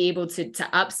and to be able to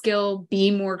upskill,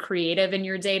 be more creative in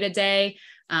your day-to-day.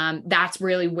 That's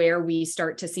really where we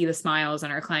start to see the smiles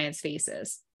on our clients'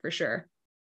 faces, for sure.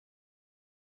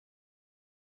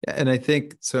 Yeah, and I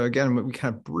think, so again, we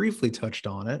kind of briefly touched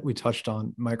on it. We touched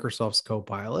on Microsoft's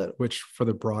Copilot, which for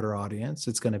the broader audience,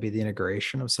 it's going to be the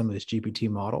integration of some of these GPT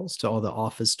models to all the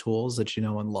Office tools that you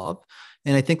know and love.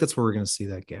 And I think that's where we're going to see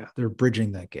that gap. They're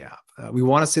bridging that gap. We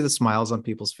want to see the smiles on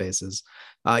people's faces.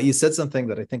 You said something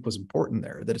that I think was important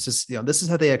there, that it's just, this is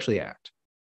how they actually act.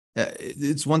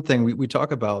 It's one thing we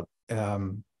talk about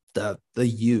the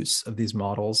use of these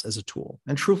models as a tool.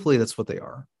 And truthfully, that's what they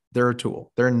are. They're a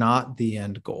tool. They're not the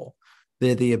end goal.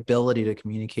 They're the ability to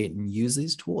communicate and use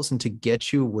these tools and to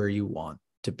get you where you want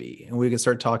to be. And we can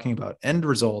start talking about end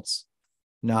results,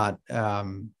 not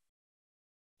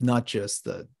just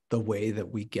the way that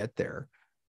we get there.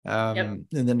 Yep. And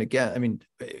then again, I mean,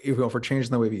 if we're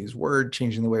changing the way we use Word,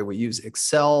 changing the way we use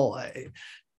Excel,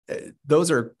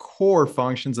 those are core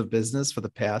functions of business for the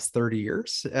past 30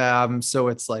 years. So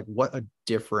it's like, what a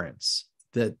difference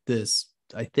that this,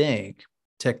 I think,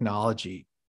 technology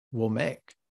will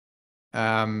make.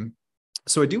 So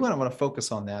So I do want to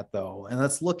focus on that though. And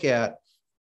let's look at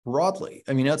broadly.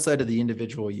 I mean, outside of the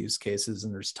individual use cases,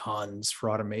 and there's tons for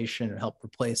automation and help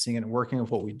replacing and working with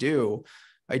what we do,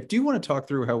 I do want to talk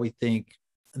through how we think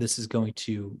this is going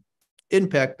to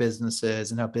impact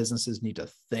businesses and how businesses need to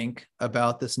think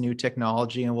about this new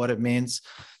technology and what it means.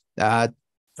 I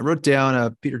wrote down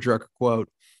a Peter Drucker quote: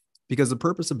 because the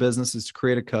purpose of business is to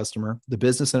create a customer, the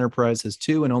business enterprise has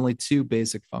two and only two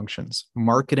basic functions: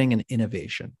 marketing and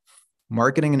innovation.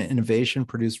 Marketing and innovation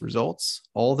produce results.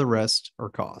 All the rest are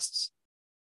costs.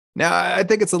 Now, I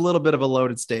think it's a little bit of a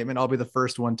loaded statement. I'll be the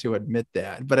first one to admit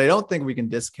that, but I don't think we can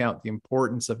discount the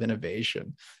importance of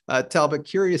innovation. Talbot,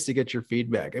 curious to get your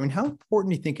feedback. I mean, how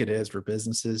important do you think it is for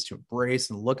businesses to embrace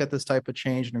and look at this type of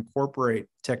change and incorporate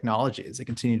technology as they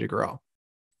continue to grow?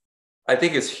 I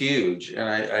think it's huge, and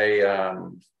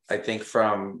I think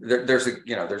from there's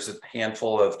a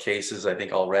handful of cases I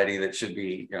think already that should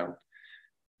be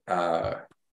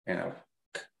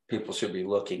people should be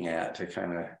looking at to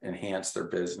kind of enhance their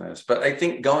business. But I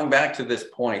think going back to this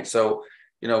point, so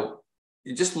you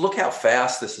just look how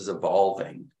fast this is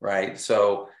evolving, right?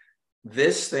 So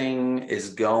this thing is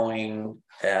going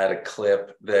at a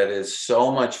clip that is so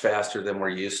much faster than we're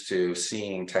used to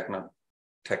seeing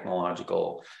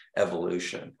technological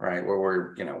evolution, right?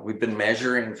 Where we've been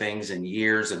measuring things in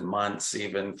years and months,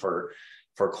 even for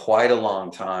quite a long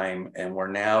time, and we're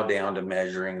now down to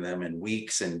measuring them in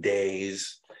weeks and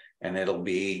days, and it'll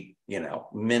be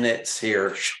minutes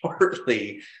here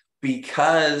shortly,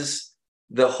 because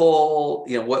the whole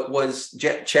what was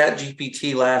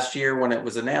ChatGPT last year when it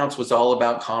was announced was all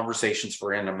about conversations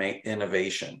for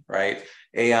innovation, right?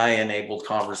 AI enabled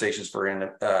conversations for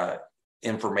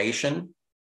information.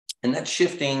 And that's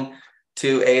shifting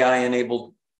to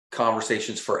AI-enabled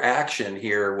conversations for action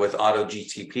here with auto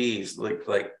GTPs,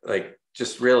 like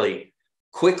just really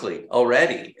quickly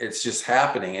already. It's just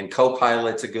happening. And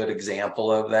Copilot's a good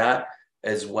example of that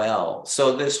as well.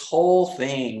 So this whole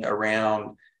thing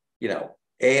around,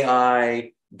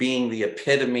 AI being the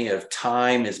epitome of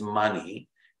time is money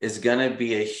is going to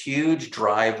be a huge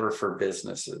driver for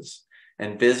businesses.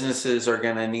 And businesses are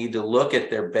going to need to look at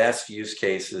their best use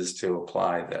cases to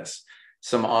apply this.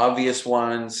 Some obvious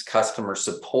ones: customer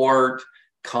support,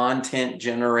 content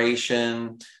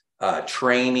generation,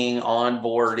 training,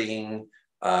 onboarding,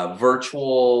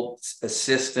 virtual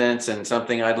assistants, and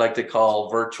something I'd like to call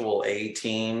virtual A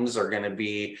teams are going to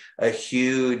be a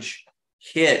huge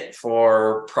hit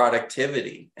for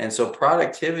productivity. And so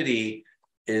productivity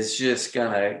is just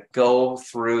going to go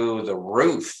through the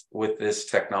roof with this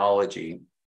technology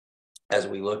as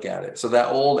we look at it. So that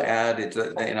old adage,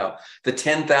 the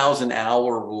 10,000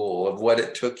 hour rule of what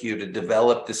it took you to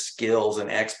develop the skills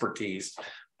and expertise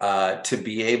to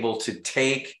be able to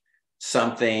take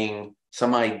some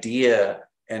idea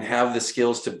and have the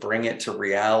skills to bring it to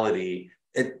reality,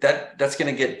 that's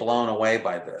going to get blown away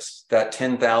by this. That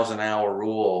 10,000 hour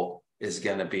rule is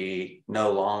going to be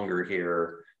no longer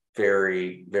here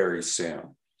very, very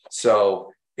soon.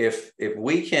 So if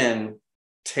we can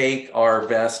take our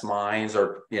best minds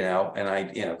or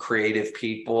creative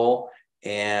people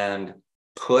and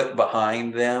put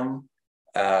behind them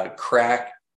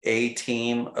crack a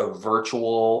team of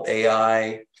virtual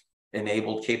AI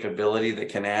enabled capability that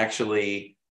can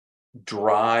actually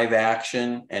drive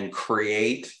action and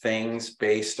create things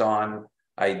based on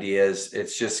ideas,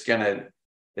 it's just going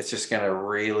to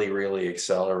really, really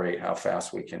accelerate how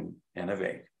fast we can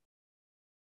innovate.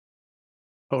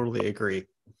 Totally agree.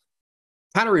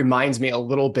 Kind of reminds me a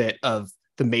little bit of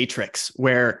the Matrix,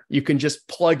 where you can just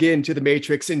plug into the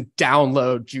Matrix and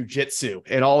download jujitsu,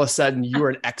 and all of a sudden you are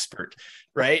an expert,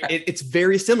 right? It's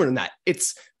very similar in that.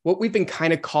 It's what we've been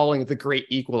kind of calling the great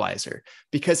equalizer,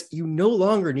 because you no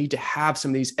longer need to have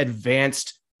some of these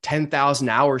advanced 10,000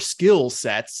 hour skill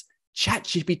sets.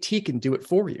 ChatGPT can do it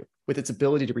for you with its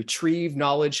ability to retrieve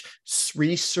knowledge,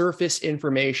 resurface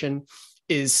information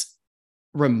is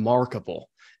remarkable.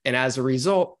 And as a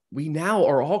result, we now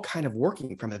are all kind of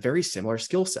working from a very similar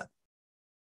skill set.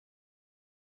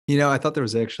 I thought there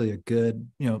was actually a good,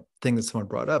 thing that someone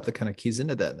brought up that kind of keys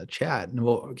into that in the chat. And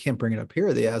we can't bring it up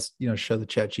here. They asked, show the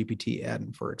ChatGPT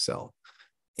add-in for Excel.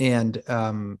 And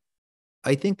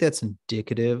I think that's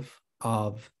indicative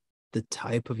of the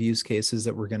type of use cases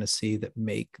that we're going to see that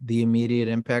make the immediate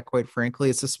impact. Quite frankly,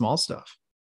 it's the small stuff.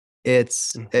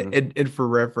 It's and for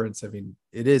reference, I mean,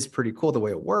 it is pretty cool the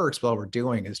way it works, but all we're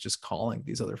doing is just calling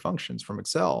these other functions from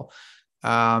Excel.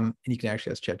 And you can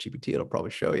actually ask ChatGPT, it'll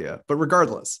probably show you. But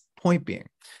regardless, point being,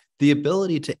 the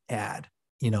ability to add,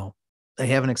 I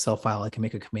have an Excel file, I can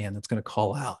make a command that's going to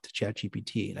call out to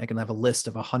ChatGPT, and I can have a list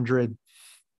of 100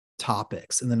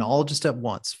 topics and then all just at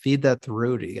once, feed that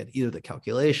through to get either the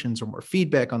calculations or more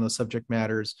feedback on those subject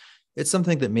matters. It's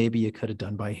something that maybe you could have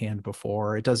done by hand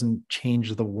before. It doesn't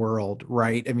change the world,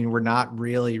 right? I mean, we're not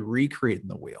really recreating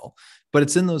the wheel, but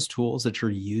it's in those tools that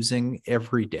you're using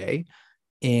every day.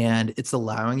 And it's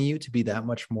allowing you to be that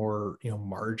much more,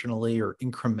 marginally or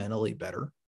incrementally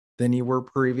better than you were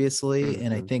previously.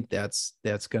 And I think that's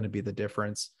going to be the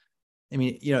difference. I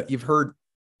mean, you've heard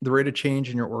the rate of change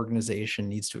in your organization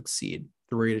needs to exceed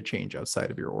the rate of change outside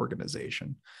of your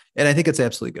organization. And I think it's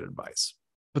absolutely good advice.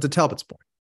 But to Talbot's point,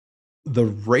 the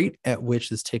rate at which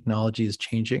this technology is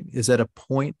changing is at a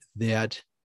point that,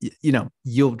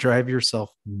 you'll drive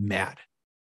yourself mad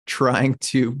trying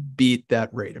to beat that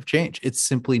rate of change. It's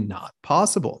simply not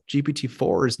possible.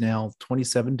 GPT-4 is now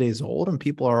 27 days old and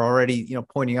people are already,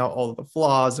 pointing out all of the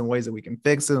flaws and ways that we can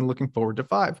fix it and looking forward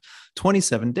to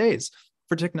 27 days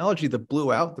for technology that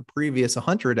blew out the previous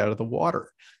 100 out of the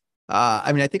water.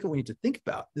 I think what we need to think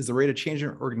about is the rate of change in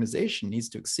our organization needs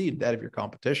to exceed that of your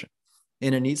competition.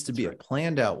 And it needs to be a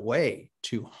planned out way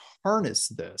to harness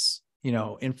this,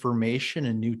 information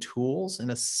and new tools in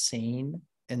a sane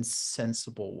and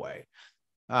sensible way.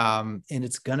 And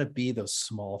it's going to be those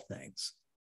small things,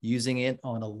 using it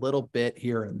on a little bit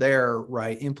here and there,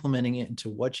 right? Implementing it into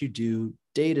what you do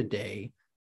day to day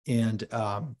and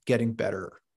getting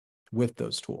better with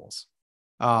those tools.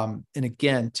 And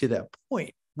again, to that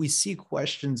point, we see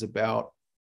questions about,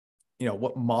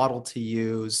 what model to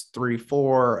use, 3,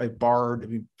 4, a BARD. I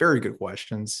mean, very good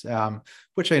questions,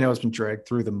 which I know has been dragged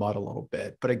through the mud a little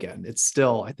bit. But again, it's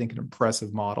still, I think, an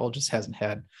impressive model. It just hasn't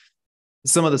had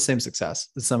some of the same success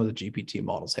that some of the GPT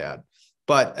models had.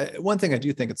 But one thing I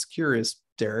do think it's curious,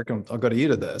 Derek, and I'll go to you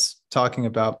to this, talking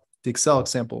about the Excel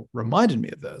example reminded me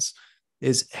of this,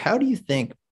 is how do you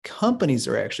think companies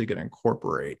are actually going to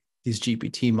incorporate these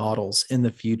GPT models in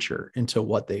the future into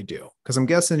what they do? Because I'm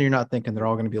guessing you're not thinking they're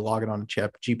all going to be logging on to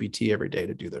ChatGPT every day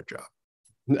to do their job.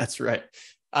 That's right.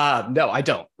 No, I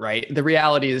don't, right? The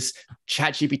reality is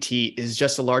ChatGPT is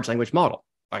just a large language model.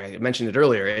 Like I mentioned it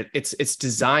earlier, it's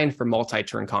designed for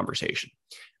multi-turn conversation.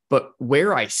 But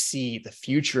where I see the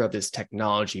future of this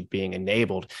technology being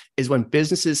enabled is when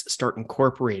businesses start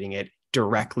incorporating it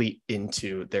directly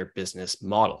into their business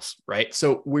models, right?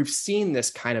 So we've seen this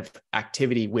kind of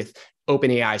activity with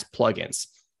OpenAI's plugins.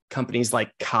 Companies like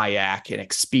Kayak and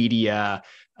Expedia,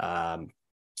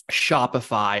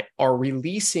 Shopify are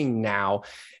releasing now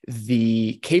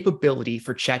the capability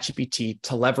for ChatGPT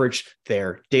to leverage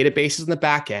their databases in the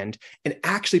back end and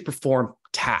actually perform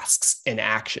tasks and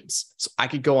actions. So I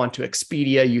could go onto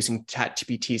Expedia using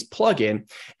ChatGPT's plugin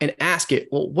and ask it,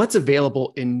 well, what's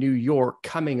available in New York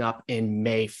coming up in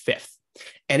May 5th?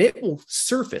 And it will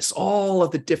surface all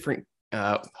of the different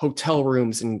hotel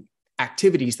rooms and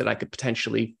activities that I could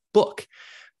potentially book.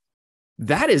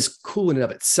 That is cool in and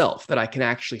of itself, that I can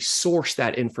actually source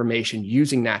that information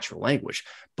using natural language.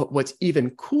 But what's even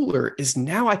cooler is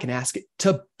now I can ask it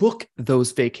to book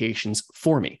those vacations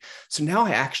for me. So now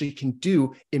I actually can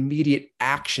do immediate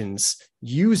actions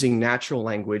using natural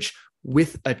language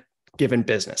with a given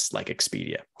business like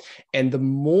Expedia. And the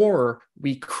more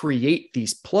we create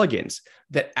these plugins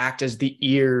that act as the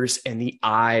ears and the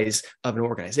eyes of an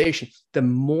organization, the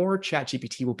more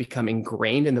ChatGPT will become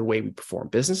ingrained in the way we perform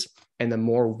business, and the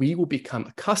more we will become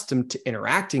accustomed to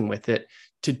interacting with it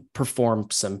to perform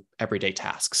some everyday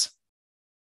tasks.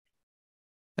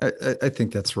 I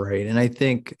think that's right. And I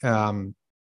think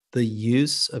the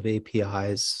use of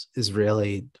APIs is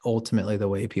really ultimately the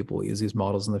way people will use these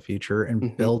models in the future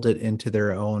and build it into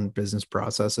their own business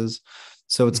processes.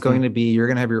 So it's going to be, you're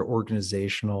going to have your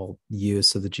organizational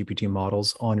use of the GPT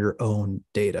models on your own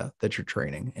data that you're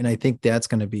training. And I think that's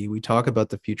going to be, we talk about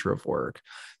the future of work.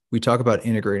 We talk about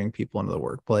integrating people into the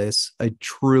workplace. I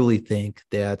truly think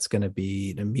that's going to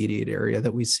be an immediate area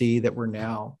that we see that we're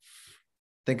now,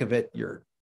 think of it, your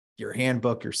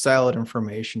handbook, your silent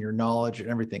information, your knowledge, and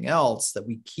everything else, that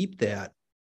we keep that,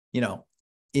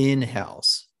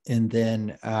 in-house. And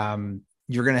then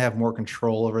you're going to have more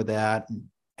control over that and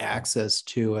access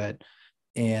to it,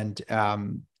 and,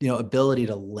 ability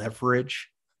to leverage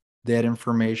that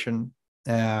information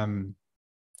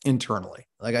internally.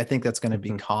 Like, I think that's going to be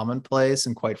commonplace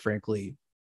and, quite frankly,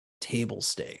 table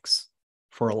stakes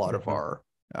for a lot of our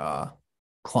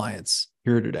clients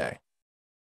here today.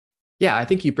 Yeah, I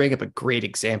think you bring up a great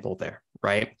example there,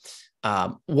 right?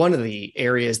 One of the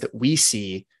areas that we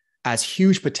see as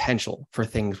huge potential for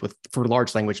things for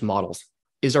large language models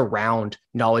is around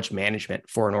knowledge management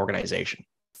for an organization.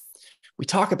 We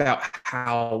talk about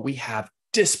how we have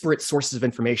disparate sources of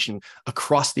information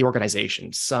across the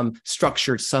organization, some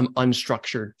structured, some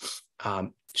unstructured,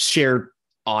 shared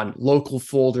on local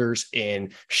folders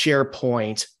in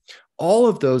SharePoint. All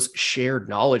of those shared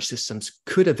knowledge systems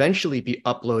could eventually be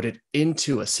uploaded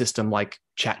into a system like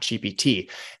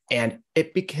ChatGPT, and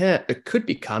it could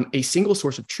become a single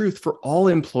source of truth for all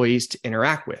employees to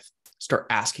interact with. Start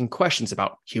asking questions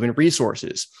about human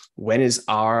resources. When is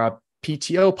our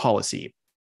PTO policy?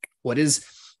 What is,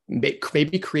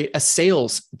 maybe create a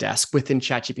sales desk within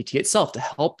ChatGPT itself to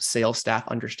help sales staff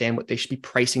understand what they should be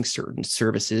pricing certain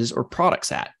services or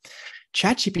products at.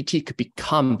 ChatGPT could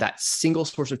become that single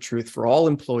source of truth for all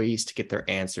employees to get their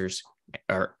answers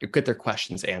or get their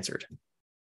questions answered.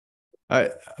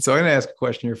 So I'm going to ask a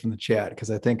question here from the chat because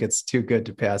I think it's too good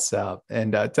to pass up.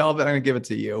 And Talbot, I'm going to give it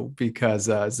to you because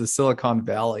as a Silicon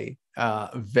Valley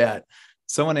vet,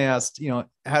 someone asked,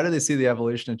 how do they see the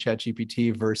evolution of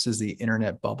ChatGPT versus the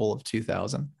internet bubble of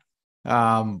 2000?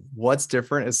 What's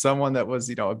different? As someone that was,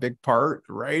 a big part,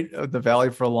 right, of the Valley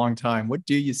for a long time, what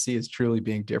do you see as truly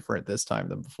being different this time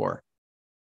than before?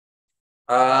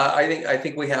 I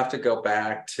think we have to go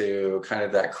back to kind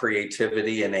of that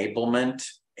creativity enablement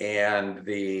and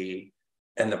the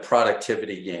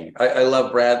productivity gain. I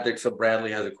love Brad. So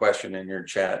Bradley has a question in your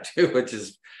chat too, which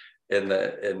is in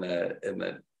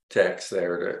the text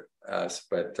there to us,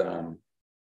 but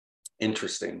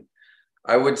interesting.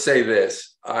 I would say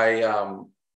this,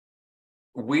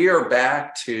 we are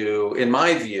back to, in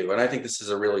my view, and I think this is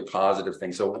a really positive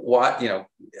thing. So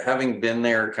having been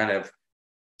there kind of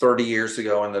 30 years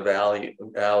ago in the Valley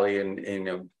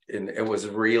and it was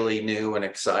really new and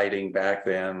exciting back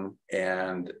then.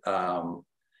 And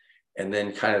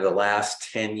then kind of the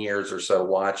last 10 years or so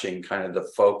watching kind of the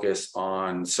focus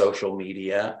on social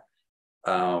media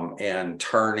and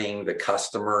turning the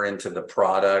customer into the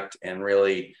product and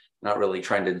really not really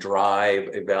trying to drive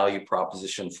a value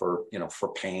proposition for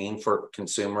paying for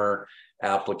consumer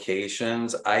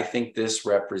applications. I think this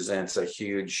represents a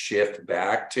huge shift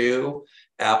back to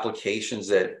applications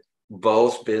that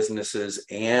both businesses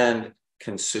and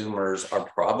consumers are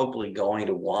probably going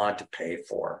to want to pay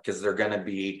for because they're going to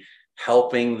be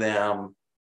helping them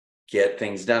get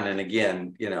things done. And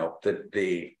again,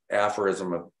 the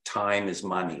aphorism of time is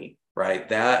money, right?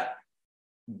 That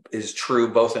is true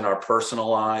both in our personal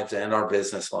lives and our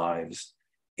business lives.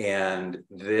 And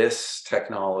this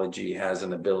technology has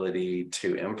an ability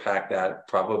to impact that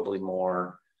probably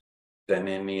more than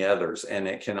any others. And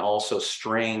it can also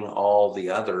string all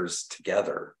the others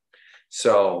together.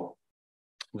 So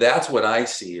that's what I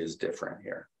see as different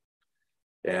here.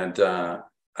 And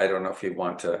I don't know if you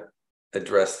want to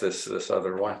address this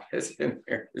other one is in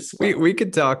there as well. We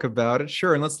could talk about it,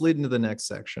 sure, and let's lead into the next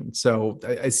section. So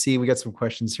I see we got some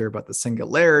questions here about the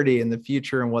singularity in the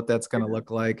future and what that's going to look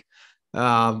like.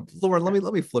 Lauren,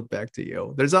 let me flip back to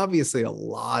you. There's obviously a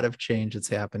lot of change that's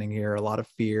happening here, a lot of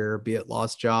fear, be it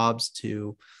lost jobs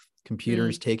to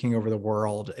computers taking over the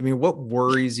world. I mean, what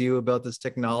worries you about this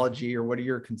technology, or what are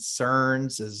your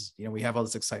concerns as we have all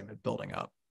this excitement building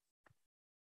up?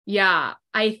 Yeah,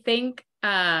 I think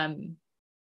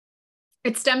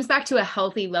it stems back to a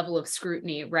healthy level of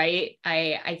scrutiny, right?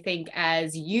 I think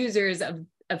as users of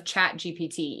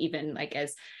ChatGPT, even like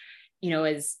as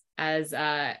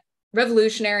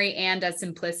revolutionary and as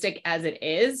simplistic as it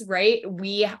is, right?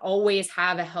 We always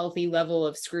have a healthy level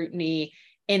of scrutiny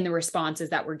in the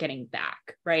responses that we're getting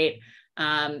back, right?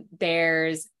 I'm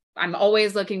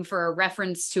always looking for a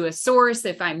reference to a source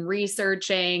if I'm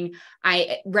researching.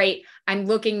 I'm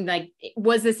looking like,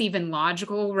 was this even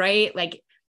logical, right? Like,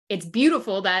 it's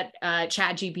beautiful that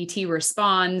ChatGPT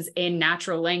responds in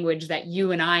natural language that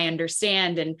you and I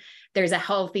understand, and there's a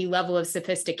healthy level of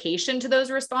sophistication to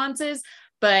those responses.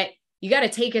 But you got to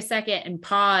take a second and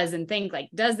pause and think, like,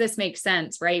 does this make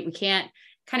sense, right? We can't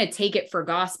kind of take it for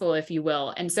gospel, if you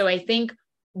will. And so I think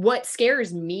what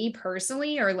scares me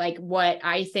personally, or like what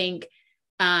I think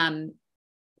I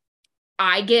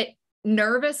get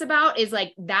nervous about, is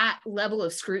like that level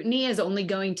of scrutiny is only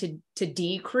going to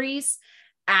decrease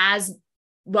as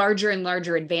larger and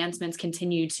larger advancements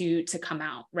continue to come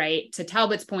out, right? To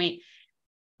Talbot's point,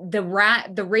 the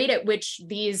rate at which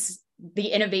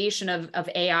the innovation of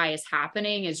AI is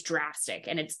happening is drastic,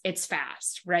 and it's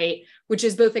fast, right? Which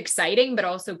is both exciting, but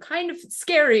also kind of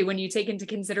scary when you take into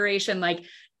consideration, like,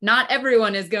 not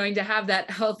everyone is going to have that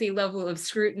healthy level of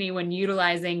scrutiny when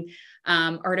utilizing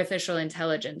artificial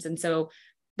intelligence. And so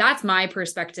that's my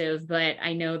perspective, but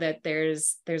I know that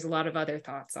there's a lot of other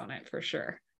thoughts on it for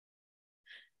sure.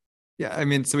 Yeah, I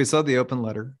mean, so we saw the open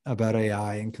letter about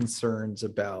AI and concerns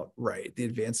about, right, the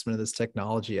advancement of this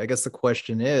technology. I guess the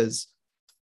question is,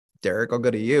 Derek, I'll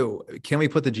go to you. Can we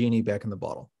put the genie back in the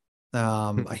bottle?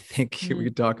 I think we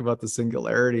could talk about the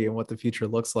singularity and what the future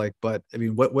looks like, but I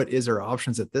mean, what is our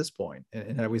options at this point,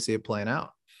 and how do we see it playing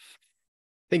out?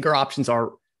 I think our options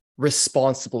are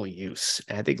responsible use.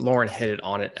 And I think Lauren hit it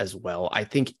on it as well. I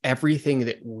think everything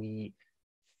that we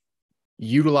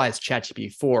utilize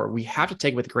ChatGPT for, we have to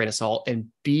take it with a grain of salt and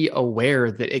be aware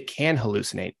that it can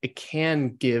hallucinate. It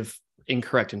can give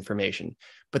incorrect information.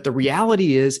 But the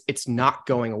reality is it's not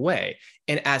going away.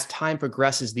 And as time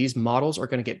progresses, these models are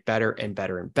going to get better and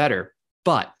better and better.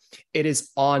 But it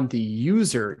is on the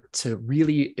user to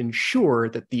really ensure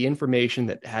that the information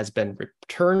that has been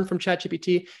returned from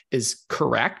ChatGPT is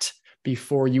correct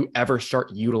before you ever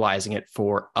start utilizing it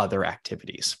for other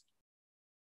activities.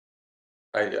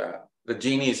 The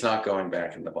genie's not going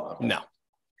back in the bottle. No,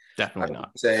 definitely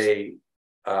not. Say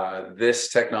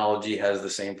this technology has the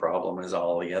same problem as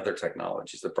all the other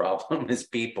technologies. The problem is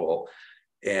people,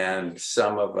 and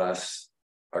some of us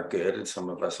are good and some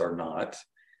of us are not.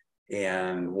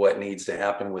 And what needs to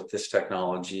happen with this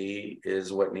technology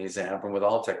is what needs to happen with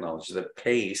all technology. The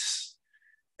pace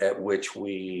at which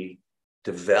we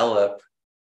develop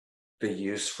the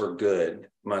use for good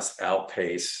must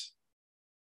outpace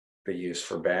the use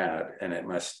for bad, and it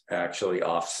must actually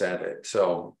offset it.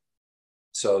 So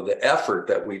the effort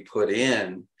that we put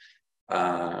in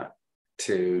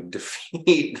to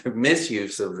defeat the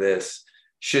misuse of this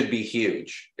should be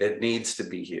huge. It needs to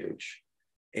be huge.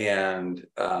 And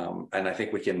I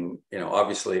think we can,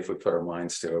 obviously, if we put our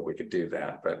minds to it, we could do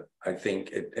that. But I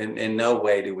think in no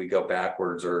way do we go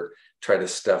backwards or try to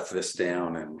stuff this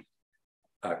down. And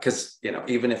because,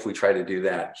 even if we try to do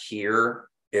that here,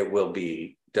 it will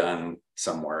be done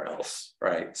somewhere else,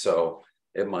 right? So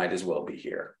it might as well be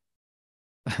here.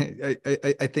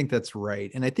 I think that's right.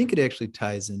 And I think it actually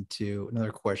ties into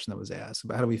another question that was asked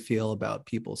about how do we feel about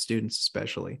people, students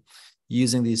especially,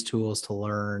 using these tools to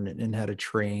learn and how to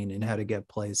train and how to get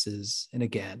places. And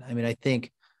again, I mean, I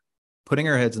think putting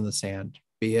our heads in the sand,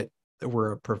 be it that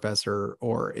we're a professor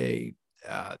or a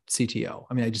CTO,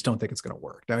 I mean, I just don't think it's going to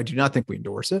work. Now, I do not think we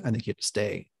endorse it. I think you have to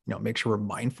stay, make sure we're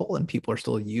mindful and people are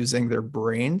still using their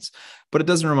brains. But it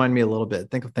doesn't remind me a little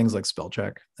bit. Think of things like spell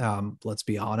check. Let's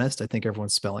be honest. I think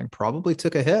everyone's spelling probably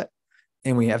took a hit.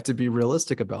 And we have to be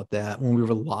realistic about that when we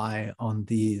rely on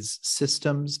these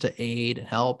systems to aid and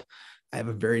help. I have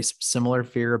a very similar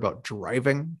fear about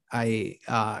driving. I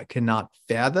cannot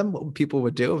fathom what people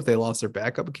would do if they lost their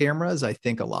backup cameras. I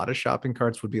think a lot of shopping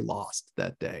carts would be lost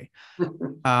that day.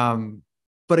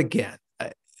 But again,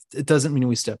 it doesn't mean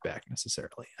we step back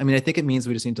necessarily. I mean, I think it means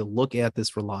we just need to look at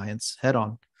this reliance head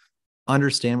on,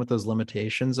 understand what those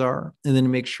limitations are, and then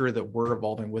make sure that we're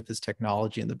evolving with this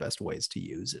technology and the best ways to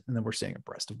use it. And then we're staying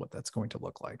abreast of what that's going to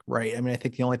look like, right? I mean, I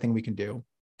think the only thing we can do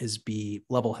is be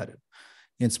level-headed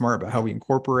and smart about how we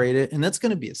incorporate it. And that's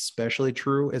going to be especially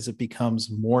true as it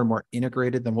becomes more and more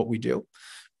integrated than what we do.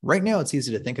 Right now, it's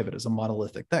easy to think of it as a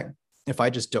monolithic thing. If I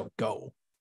just don't go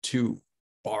to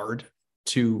Bard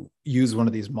to use one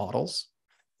of these models,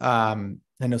 I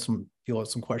know some people have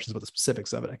some questions about the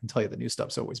specifics of it. I can tell you the new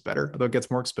stuff's always better, although it gets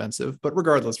more expensive. But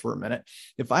regardless, for a minute,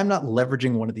 if I'm not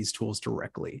leveraging one of these tools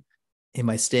directly, am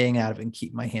I staying out of it and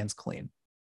keep my hands clean?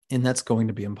 And that's going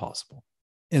to be impossible.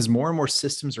 As more and more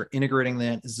systems are integrating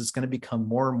that, is it's going to become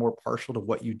more and more partial to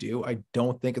what you do. I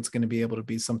don't think it's going to be able to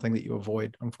be something that you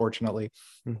avoid, unfortunately.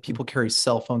 Mm-hmm. People carry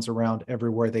cell phones around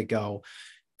everywhere they go,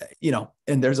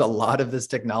 and there's a lot of this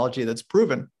technology that's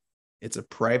proven it's a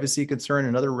privacy concern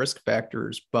and other risk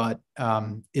factors, but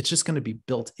it's just going to be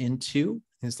built into,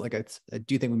 it's like I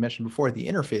do think we mentioned before, the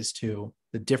interface to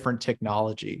the different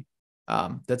technology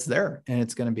that's there. And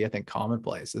it's going to be, I think,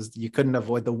 commonplace. As you couldn't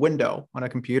avoid the window on a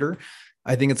computer.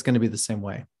 I think it's going to be the same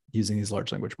way using these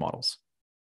large language models.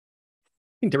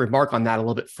 I think to remark on that a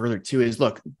little bit further too is,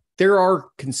 look, there are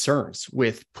concerns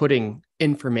with putting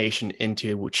information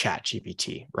into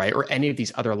ChatGPT, right? Or any of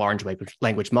these other large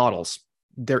language models.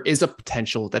 There is a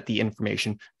potential that the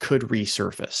information could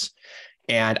resurface.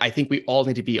 And I think we all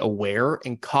need to be aware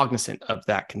and cognizant of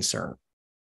that concern.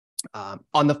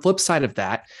 On the flip side of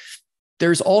that,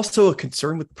 there's also a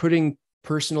concern with putting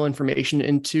personal information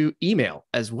into email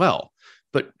as well.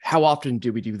 But how often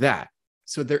do we do that?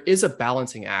 So there is a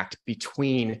balancing act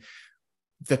between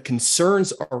the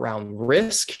concerns around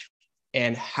risk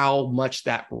and how much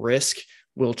that risk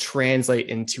will translate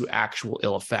into actual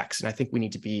ill effects. And I think we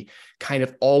need to be kind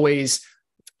of always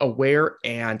aware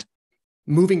and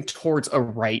moving towards the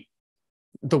right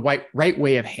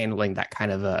way of handling that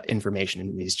kind of information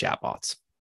in these chatbots.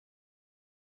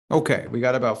 Okay, we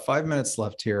got about 5 minutes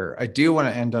left here. I do want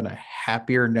to end on a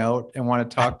happier note and want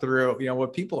to talk through,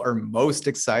 what people are most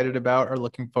excited about or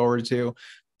looking forward to.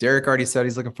 Derek already said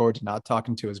he's looking forward to not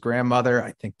talking to his grandmother.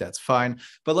 I think that's fine.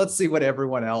 But let's see what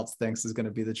everyone else thinks is going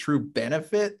to be the true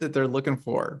benefit that they're looking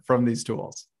for from these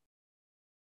tools.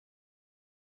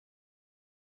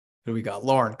 Who do we got?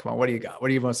 Lauren, come on. What do you got? What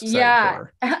are you most excited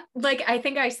for? Like I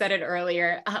think I said it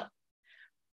earlier.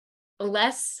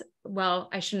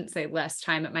 I shouldn't say less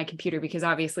time at my computer, because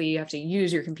obviously you have to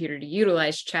use your computer to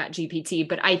utilize ChatGPT,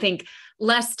 but I think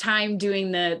less time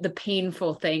doing the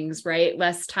painful things, right?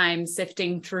 Less time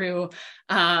sifting through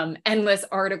endless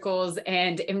articles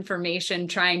and information,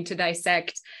 trying to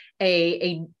dissect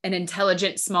an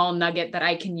intelligent small nugget that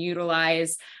I can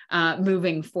utilize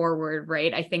moving forward,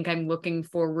 right? I think I'm looking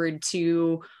forward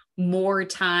to more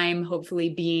time, hopefully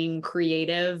being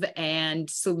creative and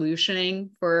solutioning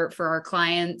for our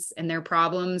clients and their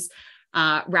problems,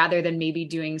 rather than maybe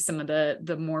doing some of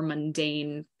the more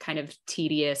mundane kind of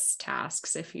tedious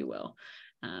tasks, if you will.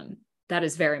 That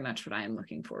is very much what I am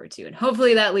looking forward to. And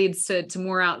hopefully that leads to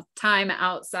more time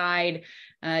outside,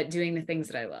 doing the things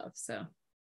that I love. So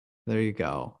there you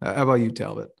go. How about you,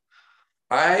 Talbot?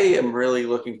 I am really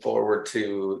looking forward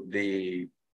to the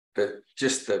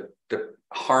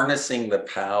harnessing the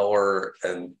power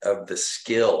of the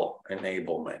skill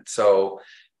enablement. So,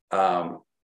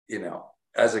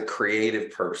 as a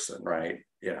creative person, right?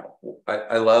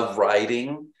 I love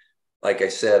writing. Like I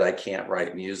said, I can't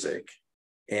write music.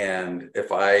 And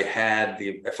if I had,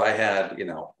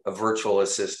 a virtual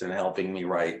assistant helping me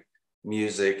write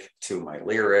music to my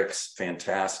lyrics,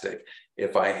 fantastic.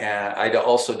 I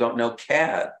also don't know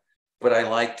CAD, but I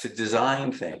like to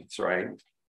design things, right?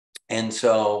 And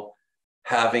so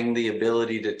having the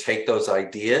ability to take those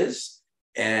ideas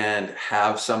and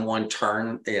have someone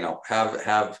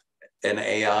have an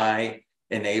AI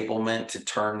enablement to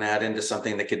turn that into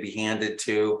something that could be handed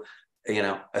to,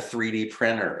 a 3D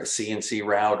printer, a CNC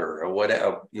router, or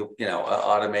whatever, an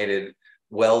automated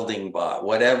welding bot,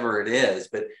 whatever it is.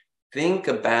 But think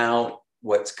about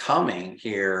what's coming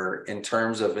here in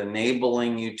terms of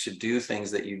enabling you to do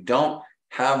things that you don't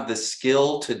have the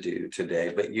skill to do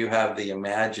today, but you have the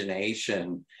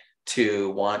imagination to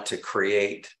want to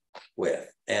create with.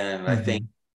 And I think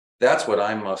that's what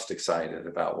I'm most excited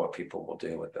about, what people will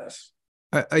do with this.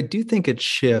 I do think it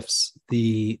shifts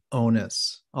the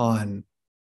onus on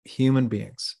human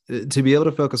beings to be able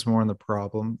to focus more on the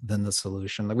problem than the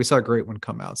solution. Like we saw a great one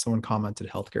come out. Someone commented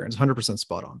healthcare, and it's 100%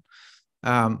 spot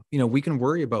on. We can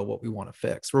worry about what we want to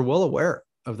fix. We're well aware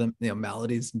of the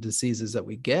maladies and diseases that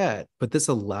we get, but this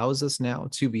allows us now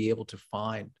to be able to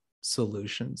find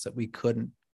solutions that we couldn't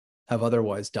have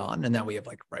otherwise done. And now we have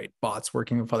bots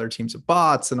working with other teams of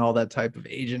bots and all that type of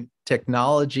agent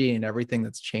technology and everything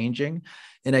that's changing.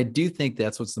 And I do think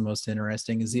that's what's the most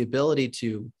interesting, is the ability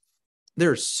to, there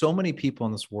are so many people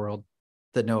in this world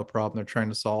that know a problem they're trying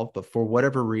to solve, but for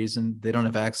whatever reason, they don't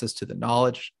have access to the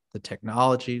knowledge, the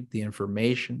technology, the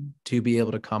information to be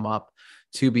able to come up,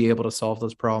 to be able to solve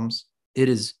those problems. It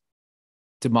is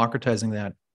democratizing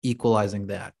that, equalizing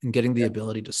that, and getting the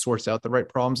ability to source out the right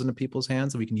problems into people's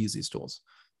hands. And we can use these tools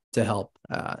to help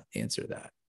answer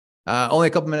that. Only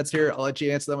a couple minutes here. I'll let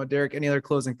you answer that one, Derek. Any other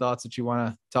closing thoughts that you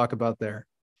want to talk about there?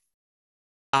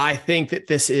 I think that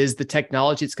this is the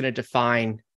technology that's going to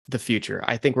define the future.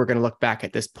 I think we're going to look back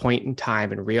at this point in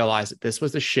time and realize that this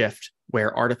was the shift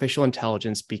where artificial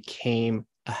intelligence became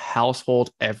a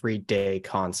household everyday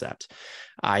concept.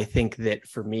 I think that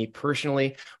for me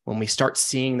personally, when we start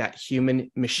seeing that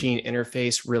human machine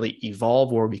interface really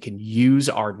evolve, where we can use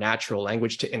our natural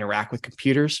language to interact with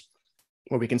computers,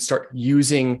 where we can start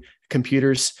using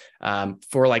computers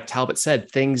for, like Talbot said,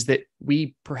 things that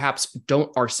we perhaps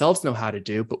don't ourselves know how to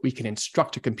do, but we can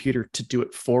instruct a computer to do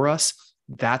it for us.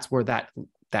 That's where that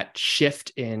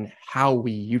shift in how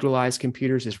we utilize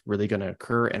computers is really going to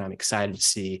occur. And I'm excited to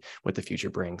see what the future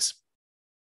brings.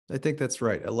 I think that's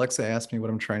right. Alexa asked me what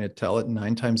I'm trying to tell it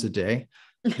 9 times a day.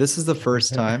 This is the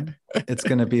first time it's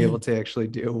going to be able to actually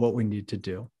do what we need to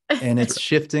do. And it's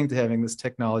shifting to having this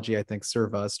technology, I think,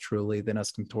 serve us truly than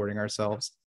us contorting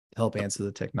ourselves to help answer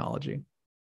the technology.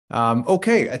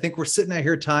 Okay, I think we're sitting at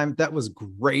here time. That was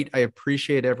great. I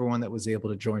appreciate everyone that was able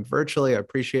to join virtually. I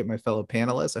appreciate my fellow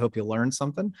panelists. I hope you learned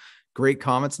something. Great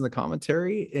comments in the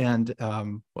commentary. And I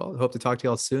hope to talk to you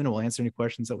all soon, and we'll answer any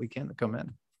questions that we can that come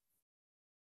in.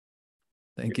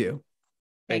 Thank you.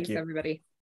 Thanks, everybody.